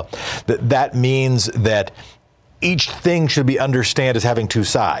the aisle. That means that each thing should be understood as having two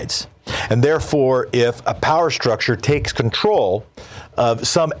sides. And therefore, if a power structure takes control of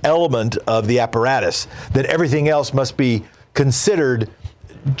some element of the apparatus, then everything else must be considered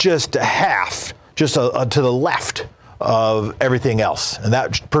just a half, just to the left of everything else. And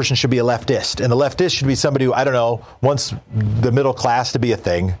that person should be a leftist. And the leftist should be somebody who, I don't know, wants the middle class to be a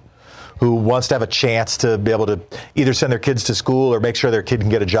thing, who wants to have a chance to be able to either send their kids to school or make sure their kid can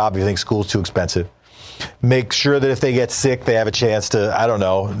get a job if you think school's too expensive. Make sure that if they get sick, they have a chance to, I don't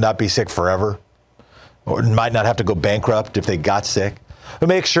know, not be sick forever, or might not have to go bankrupt if they got sick. But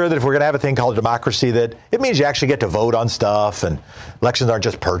make sure that if we're going to have a thing called democracy, that it means you actually get to vote on stuff and elections aren't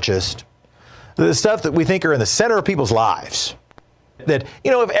just purchased. The stuff that we think are in the center of people's lives. That,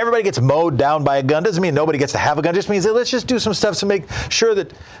 you know, if everybody gets mowed down by a gun, doesn't mean nobody gets to have a gun. It just means that let's just do some stuff to make sure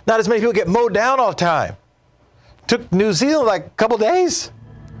that not as many people get mowed down all the time. Took New Zealand like a couple days.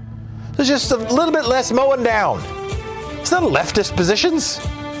 There's just a little bit less mowing down. It's not leftist positions.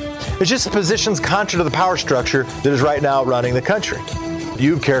 It's just positions contrary to the power structure that is right now running the country.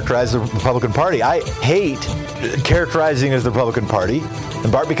 You've characterized the Republican Party. I hate characterizing it as the Republican Party,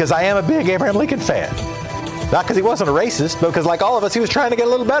 in part because I am a big Abraham Lincoln fan. Not because he wasn't a racist, but because, like all of us, he was trying to get a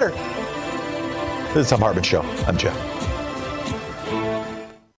little better. This is the Thom Hartmann Show. I'm Jeff.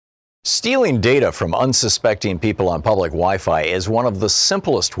 Stealing data from unsuspecting people on public Wi-Fi is one of the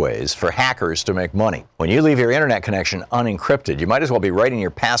simplest ways for hackers to make money. When you leave your internet connection unencrypted, you might as well be writing your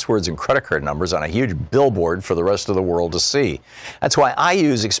passwords and credit card numbers on a huge billboard for the rest of the world to see. That's why I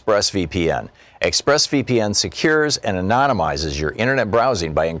use ExpressVPN. ExpressVPN secures and anonymizes your internet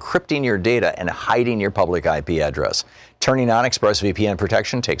browsing by encrypting your data and hiding your public IP address. Turning on ExpressVPN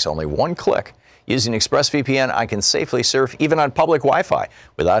protection takes only one click. Using ExpressVPN, I can safely surf even on public Wi-Fi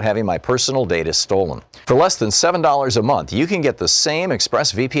without having my personal data stolen. For less than $7 a month, you can get the same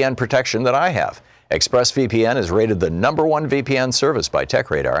ExpressVPN protection that I have. ExpressVPN is rated the #1 VPN service by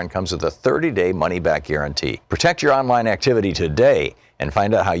TechRadar and comes with a 30-day money-back guarantee. Protect your online activity today and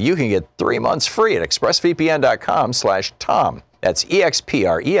find out how you can get 3 months free at expressvpn.com/Tom. That's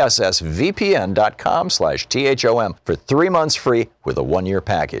expressvpn.com/THOM for 3 months free with a 1-year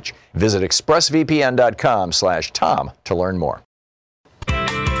package. Visit expressvpn.com/Tom to learn more.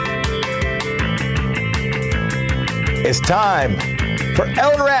 It's time for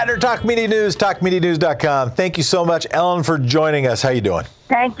Ellen Rattner, Talk Media News, talkmedianews.com. Thank you so much, Ellen, for joining us. How you doing?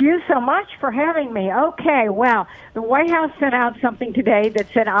 Thank you so much for having me. Okay, well, the White House sent out something today that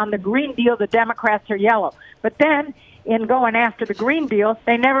said on the Green Deal, the Democrats are yellow. But then, in going after the Green Deal,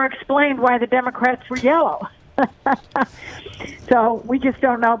 they never explained why the Democrats were yellow. So we just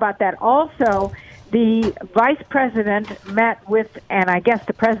don't know about that. Also, the vice president met with, and I guess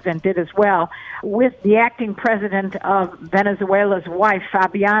the president did as well, with the acting president of Venezuela's wife,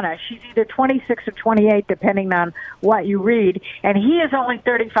 Fabiana. She's either 26 or 28, depending on what you read, and he is only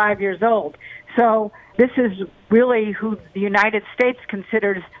 35 years old. So this is really who the United States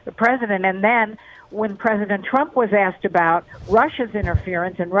considers the president. And then when President Trump was asked about Russia's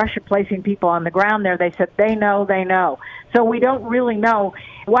interference and Russia placing people on the ground there, they said they know. So we don't really know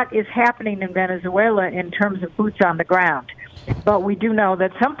what is happening in Venezuela in terms of boots on the ground. But we do know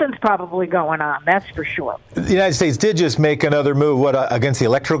that something's probably going on, that's for sure. The United States did just make another move, against the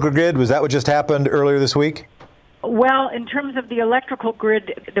electrical grid? Was that what just happened earlier this week? Well, in terms of the electrical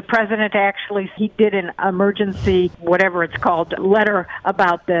grid, the president he did an emergency, whatever it's called, letter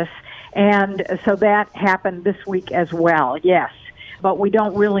about this. And so that happened this week as well, yes. But we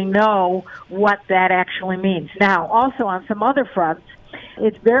don't really know what that actually means. Now, also on some other fronts,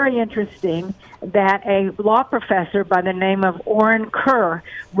 it's very interesting that a law professor by the name of Orrin Kerr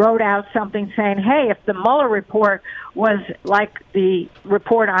wrote out something saying, hey, if the Mueller report was like the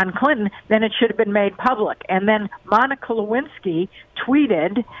report on Clinton, then it should have been made public. And then Monica Lewinsky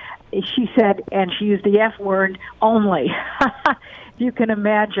tweeted, she said, and she used the F word, only. You can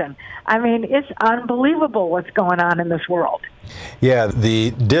imagine. I mean, it's unbelievable what's going on in this world. Yeah,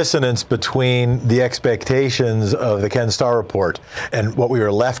 the dissonance between the expectations of the Ken Starr report and what we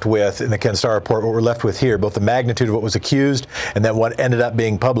were left with in the Ken Starr report, what we're left with here, both the magnitude of what was accused and then what ended up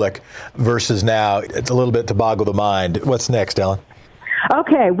being public versus now, it's a little bit to boggle the mind. What's next, Ellen?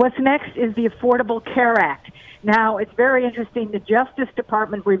 Okay, what's next is the Affordable Care Act. Now, it's very interesting. The Justice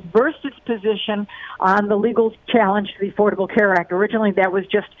Department reversed its position on the legal challenge to the Affordable Care Act. Originally, that was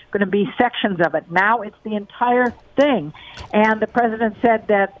just going to be sections of it. Now it's the entire thing. And the president said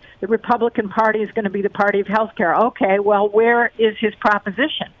that the Republican Party is going to be the party of health care. Okay, well, where is his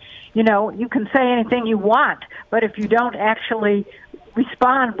proposition? You know, you can say anything you want, but if you don't actually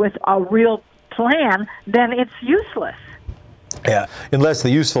respond with a real plan, then it's useless. Yeah, unless the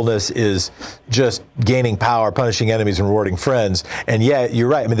usefulness is just gaining power, punishing enemies, and rewarding friends. And yet, you're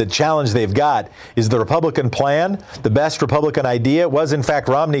right. I mean, the challenge they've got is the Republican plan. The best Republican idea was, in fact,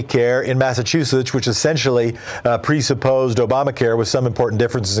 Romney Care in Massachusetts, which essentially presupposed Obamacare with some important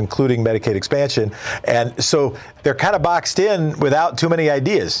differences, including Medicaid expansion. And so they're kind of boxed in without too many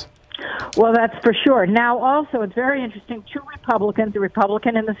ideas. Well, that's for sure. Now, also, it's very interesting. Two Republicans, a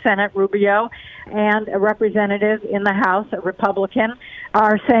Republican in the Senate, Rubio, and a representative in the House, a Republican,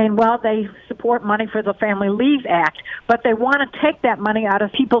 are saying, well, they support money for the Family Leave Act, but they want to take that money out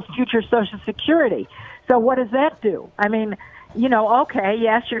of people's future Social Security. So what does that do? I mean, you know, okay,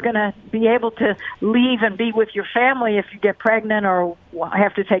 yes, you're going to be able to leave and be with your family if you get pregnant or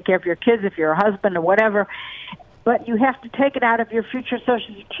have to take care of your kids if you're a husband or whatever, but you have to take it out of your future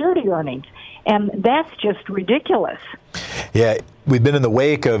Social Security earnings. And that's just ridiculous. Yeah, we've been in the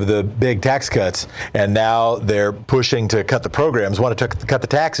wake of the big tax cuts, and now they're pushing to cut the programs, want to cut the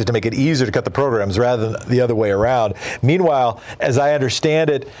taxes to make it easier to cut the programs rather than the other way around. Meanwhile, as I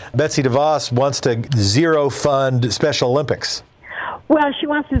understand it, Betsy DeVos wants to zero fund Special Olympics. Well, she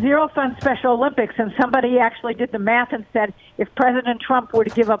wants to zero fund Special Olympics, and somebody actually did the math and said if President Trump were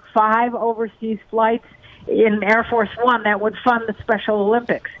to give up 5 overseas flights in Air Force One, that would fund the Special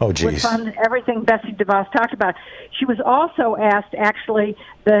Olympics. Oh, geez. Would fund everything Betsy DeVos talked about. She was also asked, actually,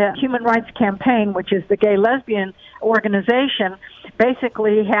 the Human Rights Campaign, which is the gay lesbian organization,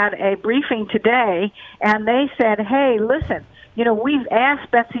 basically had a briefing today, and they said, hey, listen, you know, we've asked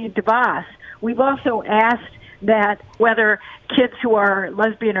Betsy DeVos, we've also asked that whether kids who are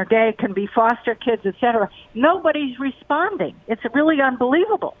lesbian or gay can be foster kids, etc. Nobody's responding. It's really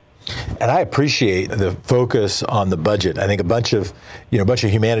unbelievable. And I appreciate the focus on the budget. I think a bunch of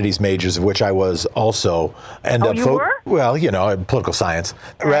humanities majors, of which I was also, end up. Well, political science,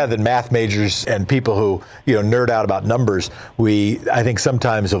 rather than math majors and people who nerd out about numbers. I think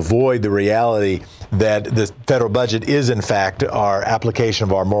sometimes avoid the reality that the federal budget is in fact our application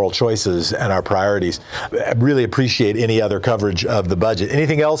of our moral choices and our priorities. I really appreciate any other coverage of the budget.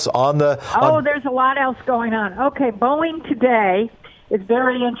 Anything else on the? There's a lot else going on. Okay, Boeing today. It's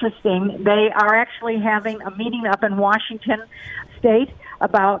very interesting. They are actually having a meeting up in Washington State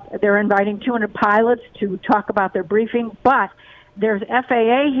they're inviting 200 pilots to talk about their briefing, but there's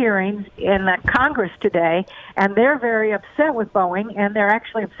FAA hearings in the Congress today, and they're very upset with Boeing, and they're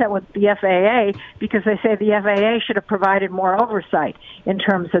actually upset with the FAA because they say the FAA should have provided more oversight in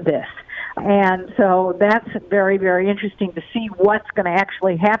terms of this. And so that's very, very interesting to see what's going to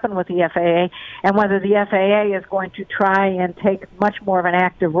actually happen with the FAA and whether the FAA is going to try and take much more of an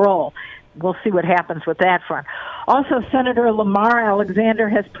active role. We'll see what happens with that front. Also, Senator Lamar Alexander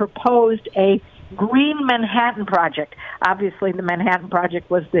has proposed a Green Manhattan Project. Obviously, the Manhattan Project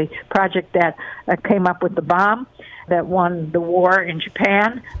was the project that came up with the bomb that won the war in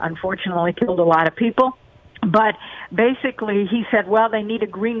Japan, unfortunately killed a lot of people. But basically, he said, well, they need a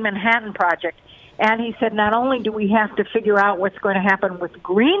Green Manhattan Project. And he said, not only do we have to figure out what's going to happen with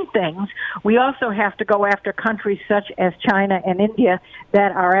green things, we also have to go after countries such as China and India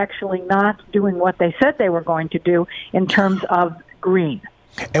that are actually not doing what they said they were going to do in terms of green.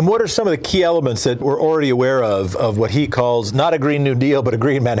 And what are some of the key elements that we're already aware of what he calls not a Green New Deal, but a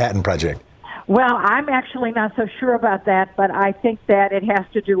Green Manhattan Project? Well, I'm actually not so sure about that, but I think that it has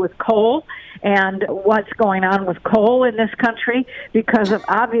to do with coal and what's going on with coal in this country, because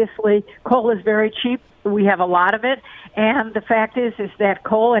obviously coal is very cheap. We have a lot of it. And the fact is that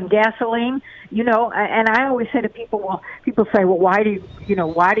coal and gasoline, and I always say to people, people say, well, why do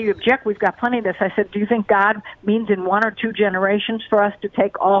you object? We've got plenty of this. I said, do you think God means in 1 or 2 generations for us to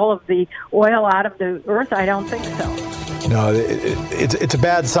take all of the oil out of the earth? I don't think so. No, it's a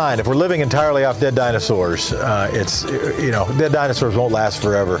bad sign. If we're living entirely off dead dinosaurs, dead dinosaurs won't last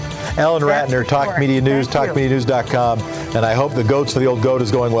forever. Ellen Rattner, Talk Media News, TalkMediaNews.com, and I hope the Goats for the Old Goat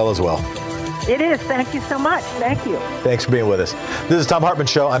is going well as well. It is. Thank you so much. Thank you. Thanks for being with us. This is Thom Hartmann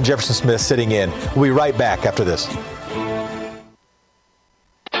Show. I'm Jefferson Smith sitting in. We'll be right back after this.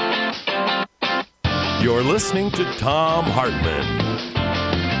 You're listening to Thom Hartmann.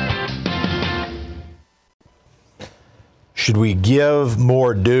 Should we give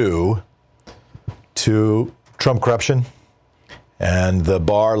more due to Trump corruption and the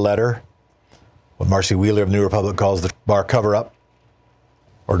Barr letter? what Marcy Wheeler of New Republic calls the Barr cover-up?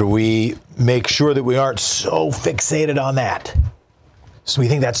 Or do we make sure that we aren't so fixated on that? So we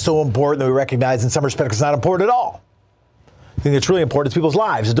think that's so important that we recognize in some respects it's not important at all. I think it's really important. It's people's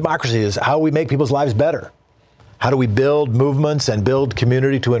lives. It's democracy is how we make people's lives better. How do we build movements and build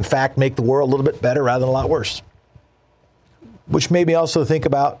community to, in fact, make the world a little bit better rather than a lot worse? Which made me also think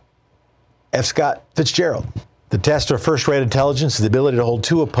about F. Scott Fitzgerald. The test of first-rate intelligence is the ability to hold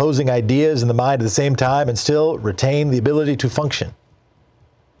two opposing ideas in the mind at the same time and still retain the ability to function.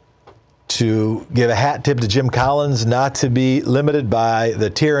 To give a hat tip to Jim Collins, not to be limited by the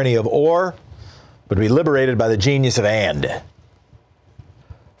tyranny of or, but to be liberated by the genius of and.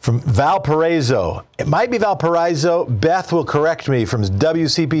 From Valparaiso. It might be Valparaiso. Beth will correct me from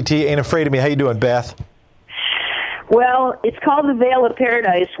WCPT. Ain't afraid of me. How you doing, Beth? Well, it's called the Veil of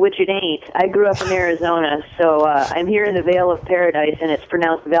Paradise, which it ain't. I grew up in Arizona, so I'm here in the Veil of Paradise, and it's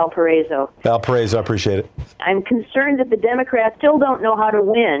pronounced Valparaiso. Valparaiso, I appreciate it. I'm concerned that the Democrats still don't know how to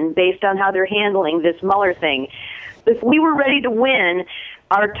win based on how they're handling this Mueller thing. If we were ready to win,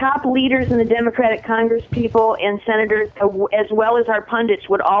 our top leaders in the Democratic Congress people and senators, as well as our pundits,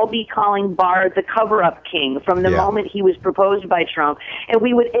 would all be calling Barr the cover-up king from the moment he was proposed by Trump. And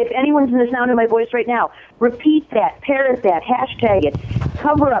we would, if anyone's in the sound of my voice right now, repeat that, parrot that, hashtag it,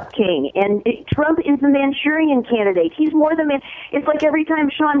 cover-up king. And Trump is the Manchurian candidate. He's more than it's like every time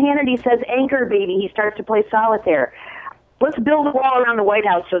Sean Hannity says anchor baby, he starts to play solitaire. Let's build a wall around the White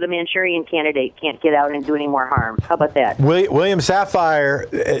House so the Manchurian candidate can't get out and do any more harm. How about that? William Safire,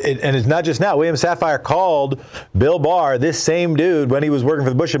 and it's not just now, William Safire called Bill Barr, this same dude, when he was working for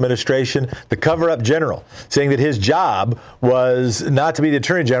the Bush administration, the cover-up general, saying that his job was not to be the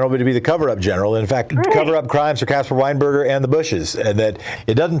attorney general, but to be the cover-up general. And in fact, cover up crimes for Caspar Weinberger and the Bushes. And that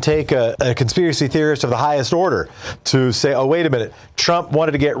it doesn't take a conspiracy theorist of the highest order to say, oh, wait a minute, Trump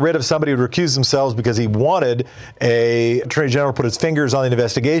wanted to get rid of somebody who would recuse themselves because he wanted a Attorney General put his fingers on the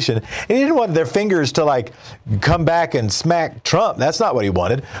investigation, and he didn't want their fingers to like come back and smack Trump. That's not what he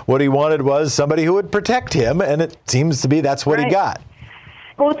wanted. What he wanted was somebody who would protect him, and it seems to be that's what he got.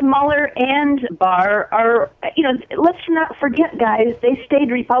 Both Mueller and Barr are, let's not forget, guys, they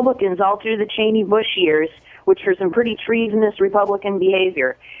stayed Republicans all through the Cheney-Bush years, which were some pretty treasonous Republican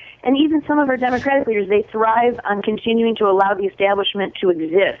behavior. And even some of our Democratic leaders, they thrive on continuing to allow the establishment to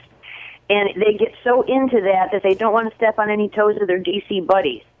exist. And they get so into that they don't want to step on any toes of their D.C.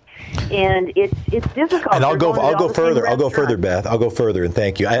 buddies. And it's difficult. And I'll go further. I'll go further, Beth. I'll go further, and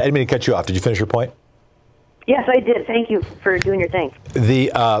thank you. I didn't mean to cut you off. Did you finish your point? Yes, I did. Thank you for doing your thing.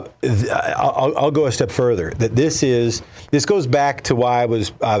 I'll go a step further. That this goes back to why I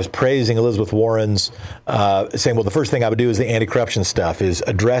was praising Elizabeth Warren's saying, well, the first thing I would do is the anti-corruption stuff, is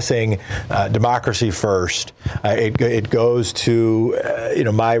addressing democracy first. It goes to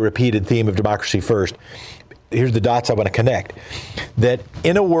my repeated theme of democracy first. Here's the dots I want to connect. That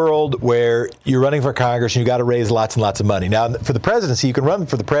in a world where you're running for Congress and you got to raise lots and lots of money. Now, for the presidency, you can run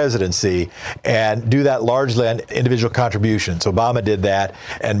for the presidency and do that largely on individual contributions. Obama did that,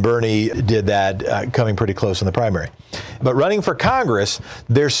 and Bernie did that, coming pretty close in the primary. But running for Congress,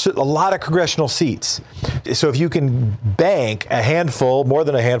 there's a lot of congressional seats. So if you can bank a handful, more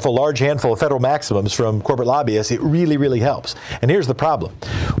than a handful, large handful of federal maximums from corporate lobbyists, it really, really helps. And here's the problem.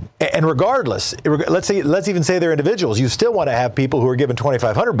 And regardless, let's even say they're individuals, you still want to have people who are given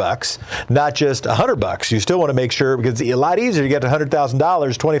 $2,500, not just $100. You still want to make sure, because it's a lot easier to get to $100,000,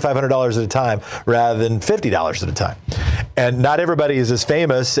 $2,500 at a time, rather than $50 at a time. And not everybody is as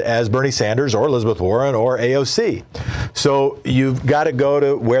famous as Bernie Sanders or Elizabeth Warren or AOC. So you've got to go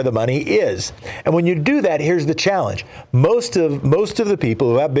to where the money is. And when you do that, here's the challenge. Most of the people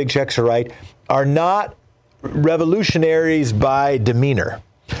who have big checks to write are not revolutionaries by demeanor.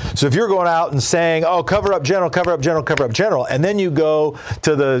 So if you're going out and saying, oh, cover up general, cover up general, cover up general, and then you go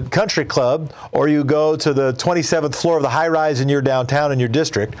to the country club, or you go to the 27th floor of the high rise in your downtown in your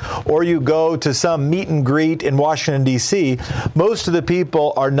district, or you go to some meet and greet in Washington, D.C., most of the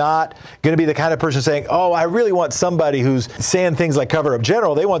people are not going to be the kind of person saying, oh, I really want somebody who's saying things like cover up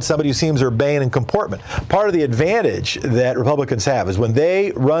general. They want somebody who seems urbane and comportment. Part of the advantage that Republicans have is when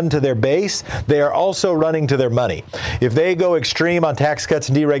they run to their base, they are also running to their money. If they go extreme on tax cuts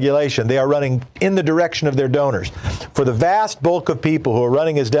and deregulation, they are running in the direction of their donors. For the vast bulk of people who are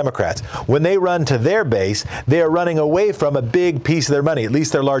running as Democrats, when they run to their base, they are running away from a big piece of their money, at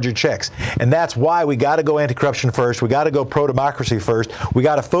least their larger checks. And that's why we got to go anti-corruption first. We got to go pro-democracy first. We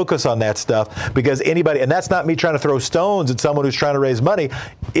got to focus on that stuff, because anybody, and that's not me trying to throw stones at someone who's trying to raise money.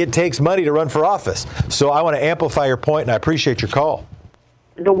 It takes money to run for office. So I want to amplify your point, and I appreciate your call.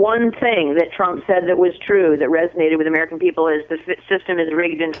 The one thing that Trump said that was true, that resonated with American people, is the system is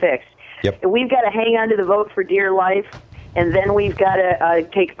rigged and fixed. Yep. We've got to hang on to the vote for dear life, and then we've got to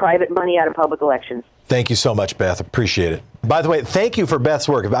take private money out of public elections. Thank you so much, Beth. Appreciate it. By the way, thank you for Beth's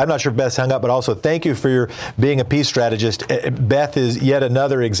work. I'm not sure if Beth's hung up, but also thank you for your being a peace strategist. Beth is yet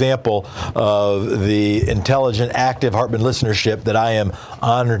another example of the intelligent, active Hartmann listenership that I am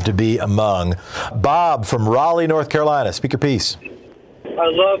honored to be among. Bob from Raleigh, North Carolina, speak your piece. I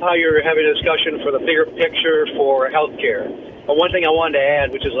love how you're having a discussion for the bigger picture for healthcare. But one thing I wanted to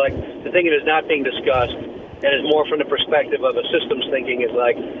add, which is like the thing that is not being discussed, and is more from the perspective of a systems thinking, is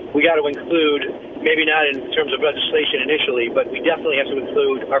like we got to include, maybe not in terms of legislation initially, but we definitely have to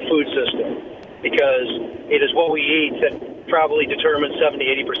include our food system, because it is what we eat that probably determines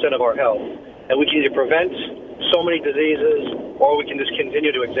 70-80% of our health. And we can either prevent so many diseases, or we can just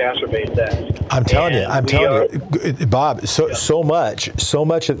continue to exacerbate that. I'm telling you, Bob, so much,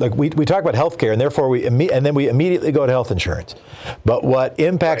 like we talk about healthcare, and therefore and then we immediately go to health insurance. But what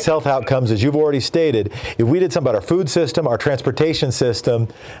impacts health outcomes, as you've already stated, if we did something about our food system, our transportation system,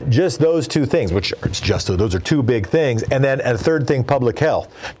 just those two things, which are those are two big things, and then a third thing, public health,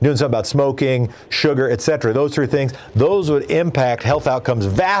 doing something about smoking, sugar, etc. Those three things, those would impact health outcomes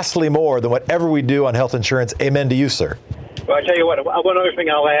vastly more than whatever we do on health insurance. Amen to you, sir. Well, I tell you what, one other thing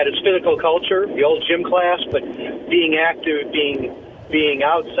I'll add is physical culture, the old gym class, but being active, being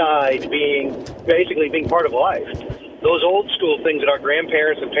outside, basically being part of life. Those old school things that our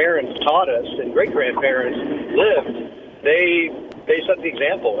grandparents and parents taught us and great-grandparents lived, they set the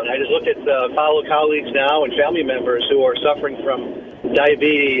example. And I just look at fellow colleagues now and family members who are suffering from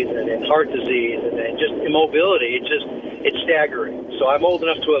diabetes and heart disease and just immobility. It's staggering. So I'm old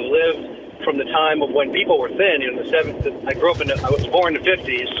enough to have lived from the time of when people were thin in the 70s. I was born in the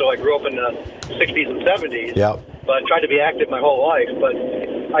 50s, so I grew up in the 60s and 70s. Yep. But tried to be active my whole life. But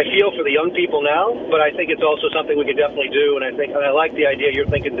I feel for the young people now, but I think it's also something we can definitely do. And I like the idea you're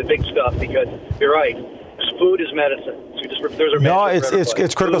thinking the big stuff, because you're right. Food is medicine. So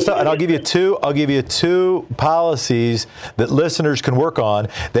it's critical stuff. And I'll give you two policies that listeners can work on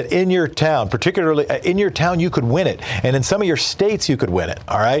that in your town, particularly in your town, you could win it. And in some of your states, you could win it.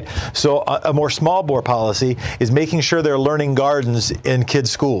 All right. So a more small bore policy is making sure there are learning gardens in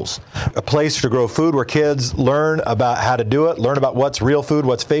kids' schools, a place to grow food where kids learn about how to do it, learn about what's real food,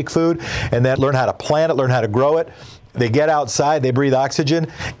 what's fake food, and then learn how to plant it, learn how to grow it. They get outside, they breathe oxygen.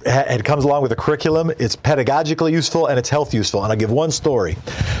 It comes along with a curriculum. It's pedagogically useful and it's health useful. And I'll give one story.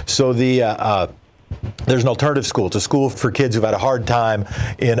 So there's an alternative school. It's a school for kids who've had a hard time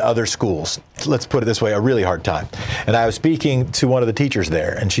in other schools. Let's put it this way, a really hard time. And I was speaking to one of the teachers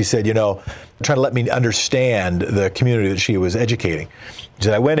there, and she said, trying to let me understand the community that she was educating. She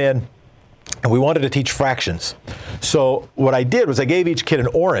said, I went in, and we wanted to teach fractions. So what I did was I gave each kid an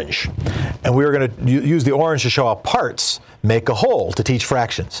orange, and we were going to use the orange to show how parts make a whole to teach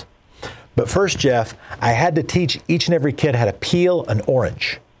fractions. But first, Jeff, I had to teach each and every kid how to peel an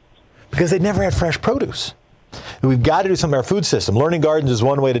orange because they'd never had fresh produce. We've got to do something in our food system. Learning gardens is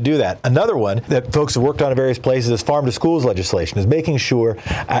one way to do that. Another one that folks have worked on in various places is farm to schools legislation, is making sure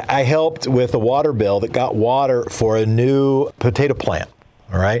I helped with a water bill that got water for a new potato plant.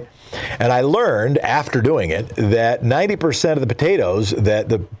 All right. And I learned after doing it that 90% of the potatoes that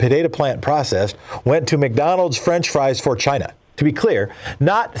the potato plant processed went to McDonald's French fries for China. To be clear,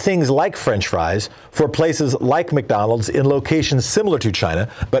 not things like French fries for places like McDonald's in locations similar to China,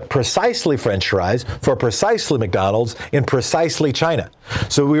 but precisely French fries for precisely McDonald's in precisely China.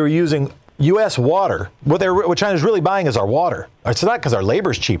 So we were using U.S. water. What China's really buying is our water. It's not because our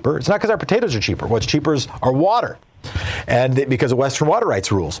labor's cheaper. It's not because our potatoes are cheaper. What's cheaper is our water. And because of Western water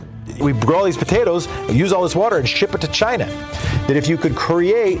rights rules. We grow all these potatoes, use all this water, and ship it to China. That if you could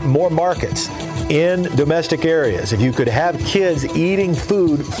create more markets in domestic areas, if you could have kids eating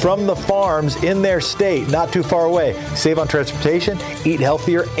food from the farms in their state, not too far away, save on transportation, eat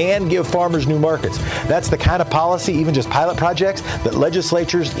healthier, and give farmers new markets. That's the kind of policy, even just pilot projects, that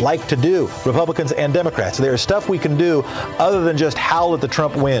legislatures like to do, Republicans and Democrats. There is stuff we can do other than just howl at the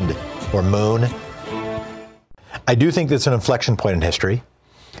Trump wind or moon. I do think that's an inflection point in history.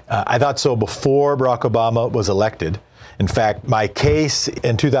 I thought so before Barack Obama was elected. In fact, my case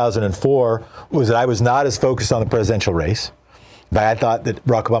in 2004 was that I was not as focused on the presidential race. I thought that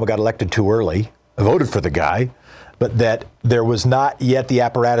Barack Obama got elected too early. I voted for the guy, but that there was not yet the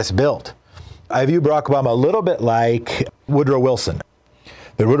apparatus built. I view Barack Obama a little bit like Woodrow Wilson.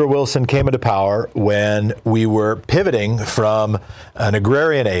 That Woodrow Wilson came into power when we were pivoting from an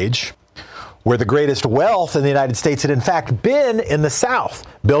agrarian age where the greatest wealth in the United States had in fact been in the South,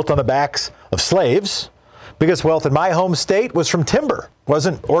 built on the backs of slaves. Biggest wealth in my home state was from timber. It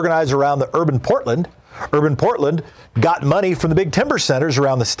wasn't organized around the urban Portland. Urban Portland got money from the big timber centers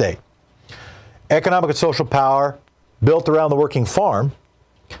around the state. economic and social power built around the working farm,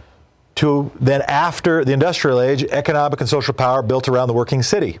 to then after the industrial age, economic and social power built around the working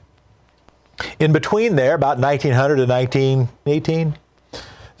city. In between there, about 1900 to 1918,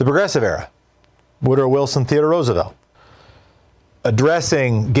 the progressive era, Woodrow Wilson, Theodore Roosevelt,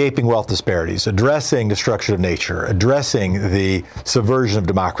 addressing gaping wealth disparities, addressing destruction of nature, addressing the subversion of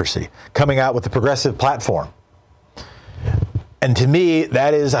democracy, coming out with the progressive platform. And to me,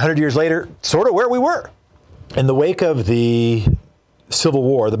 that is 100 years later, sort of where we were. In the wake of the Civil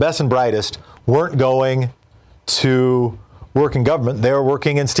War, the best and brightest weren't going to work in government. They were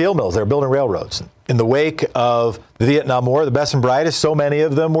working in steel mills. They were building railroads. In the wake of the Vietnam War, the best and brightest, so many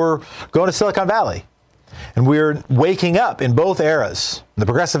of them were going to Silicon Valley. And we're waking up in both eras, the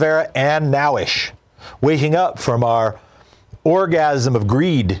progressive era and nowish, waking up from our orgasm of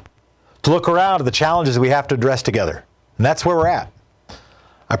greed to look around at the challenges we have to address together. And that's where we're at.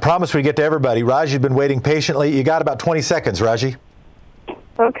 I promise we get to everybody. Raji's been waiting patiently. You got about 20 seconds, Raji.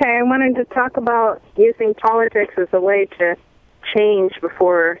 Okay, I wanted to talk about using politics as a way to change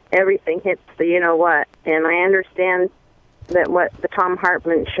before everything hits the you-know-what. And I understand that what the Thom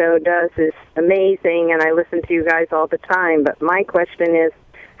Hartmann show does is amazing, and I listen to you guys all the time. But my question is,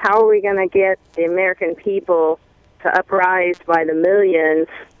 how are we going to get the American people to uprise by the millions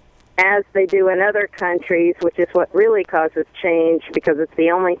as they do in other countries, which is what really causes change, because it's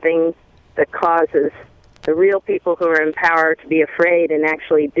the only thing that causes the real people who are in power to be afraid and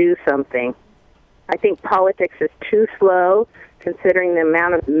actually do something. I think politics is too slow, considering the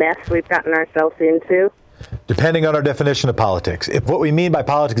amount of mess we've gotten ourselves into. Depending on our definition of politics. If what we mean by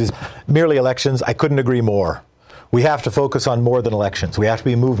politics is merely elections, I couldn't agree more. We have to focus on more than elections. We have to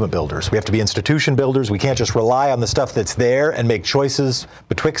be movement builders. We have to be institution builders. We can't just rely on the stuff that's there and make choices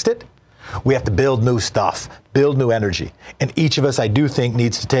betwixt it. We have to build new stuff, build new energy. And each of us, I do think,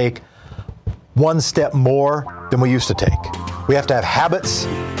 needs to take one step more than we used to take. We have to have habits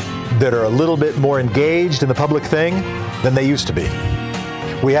that are a little bit more engaged in the public thing than they used to be.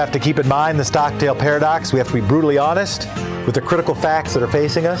 We have to keep in mind the Stockdale paradox. We have to be brutally honest with the critical facts that are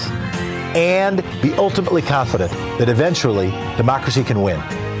facing us and be ultimately confident that eventually democracy can win.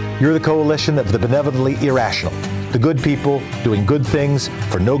 You're the coalition of the benevolently irrational, the good people doing good things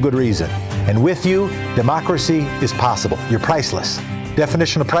for no good reason. And with you, democracy is possible. You're priceless.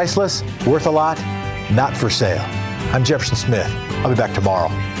 Definition of priceless, worth a lot, not for sale. I'm Jefferson Smith. I'll be back tomorrow.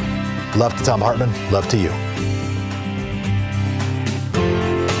 Love to Thom Hartmann, love to you.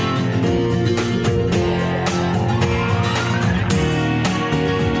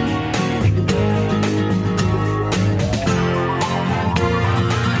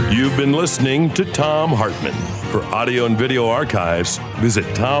 You've been listening to Thom Hartmann. For audio and video archives, visit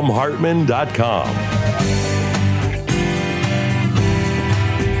thomhartmann.com.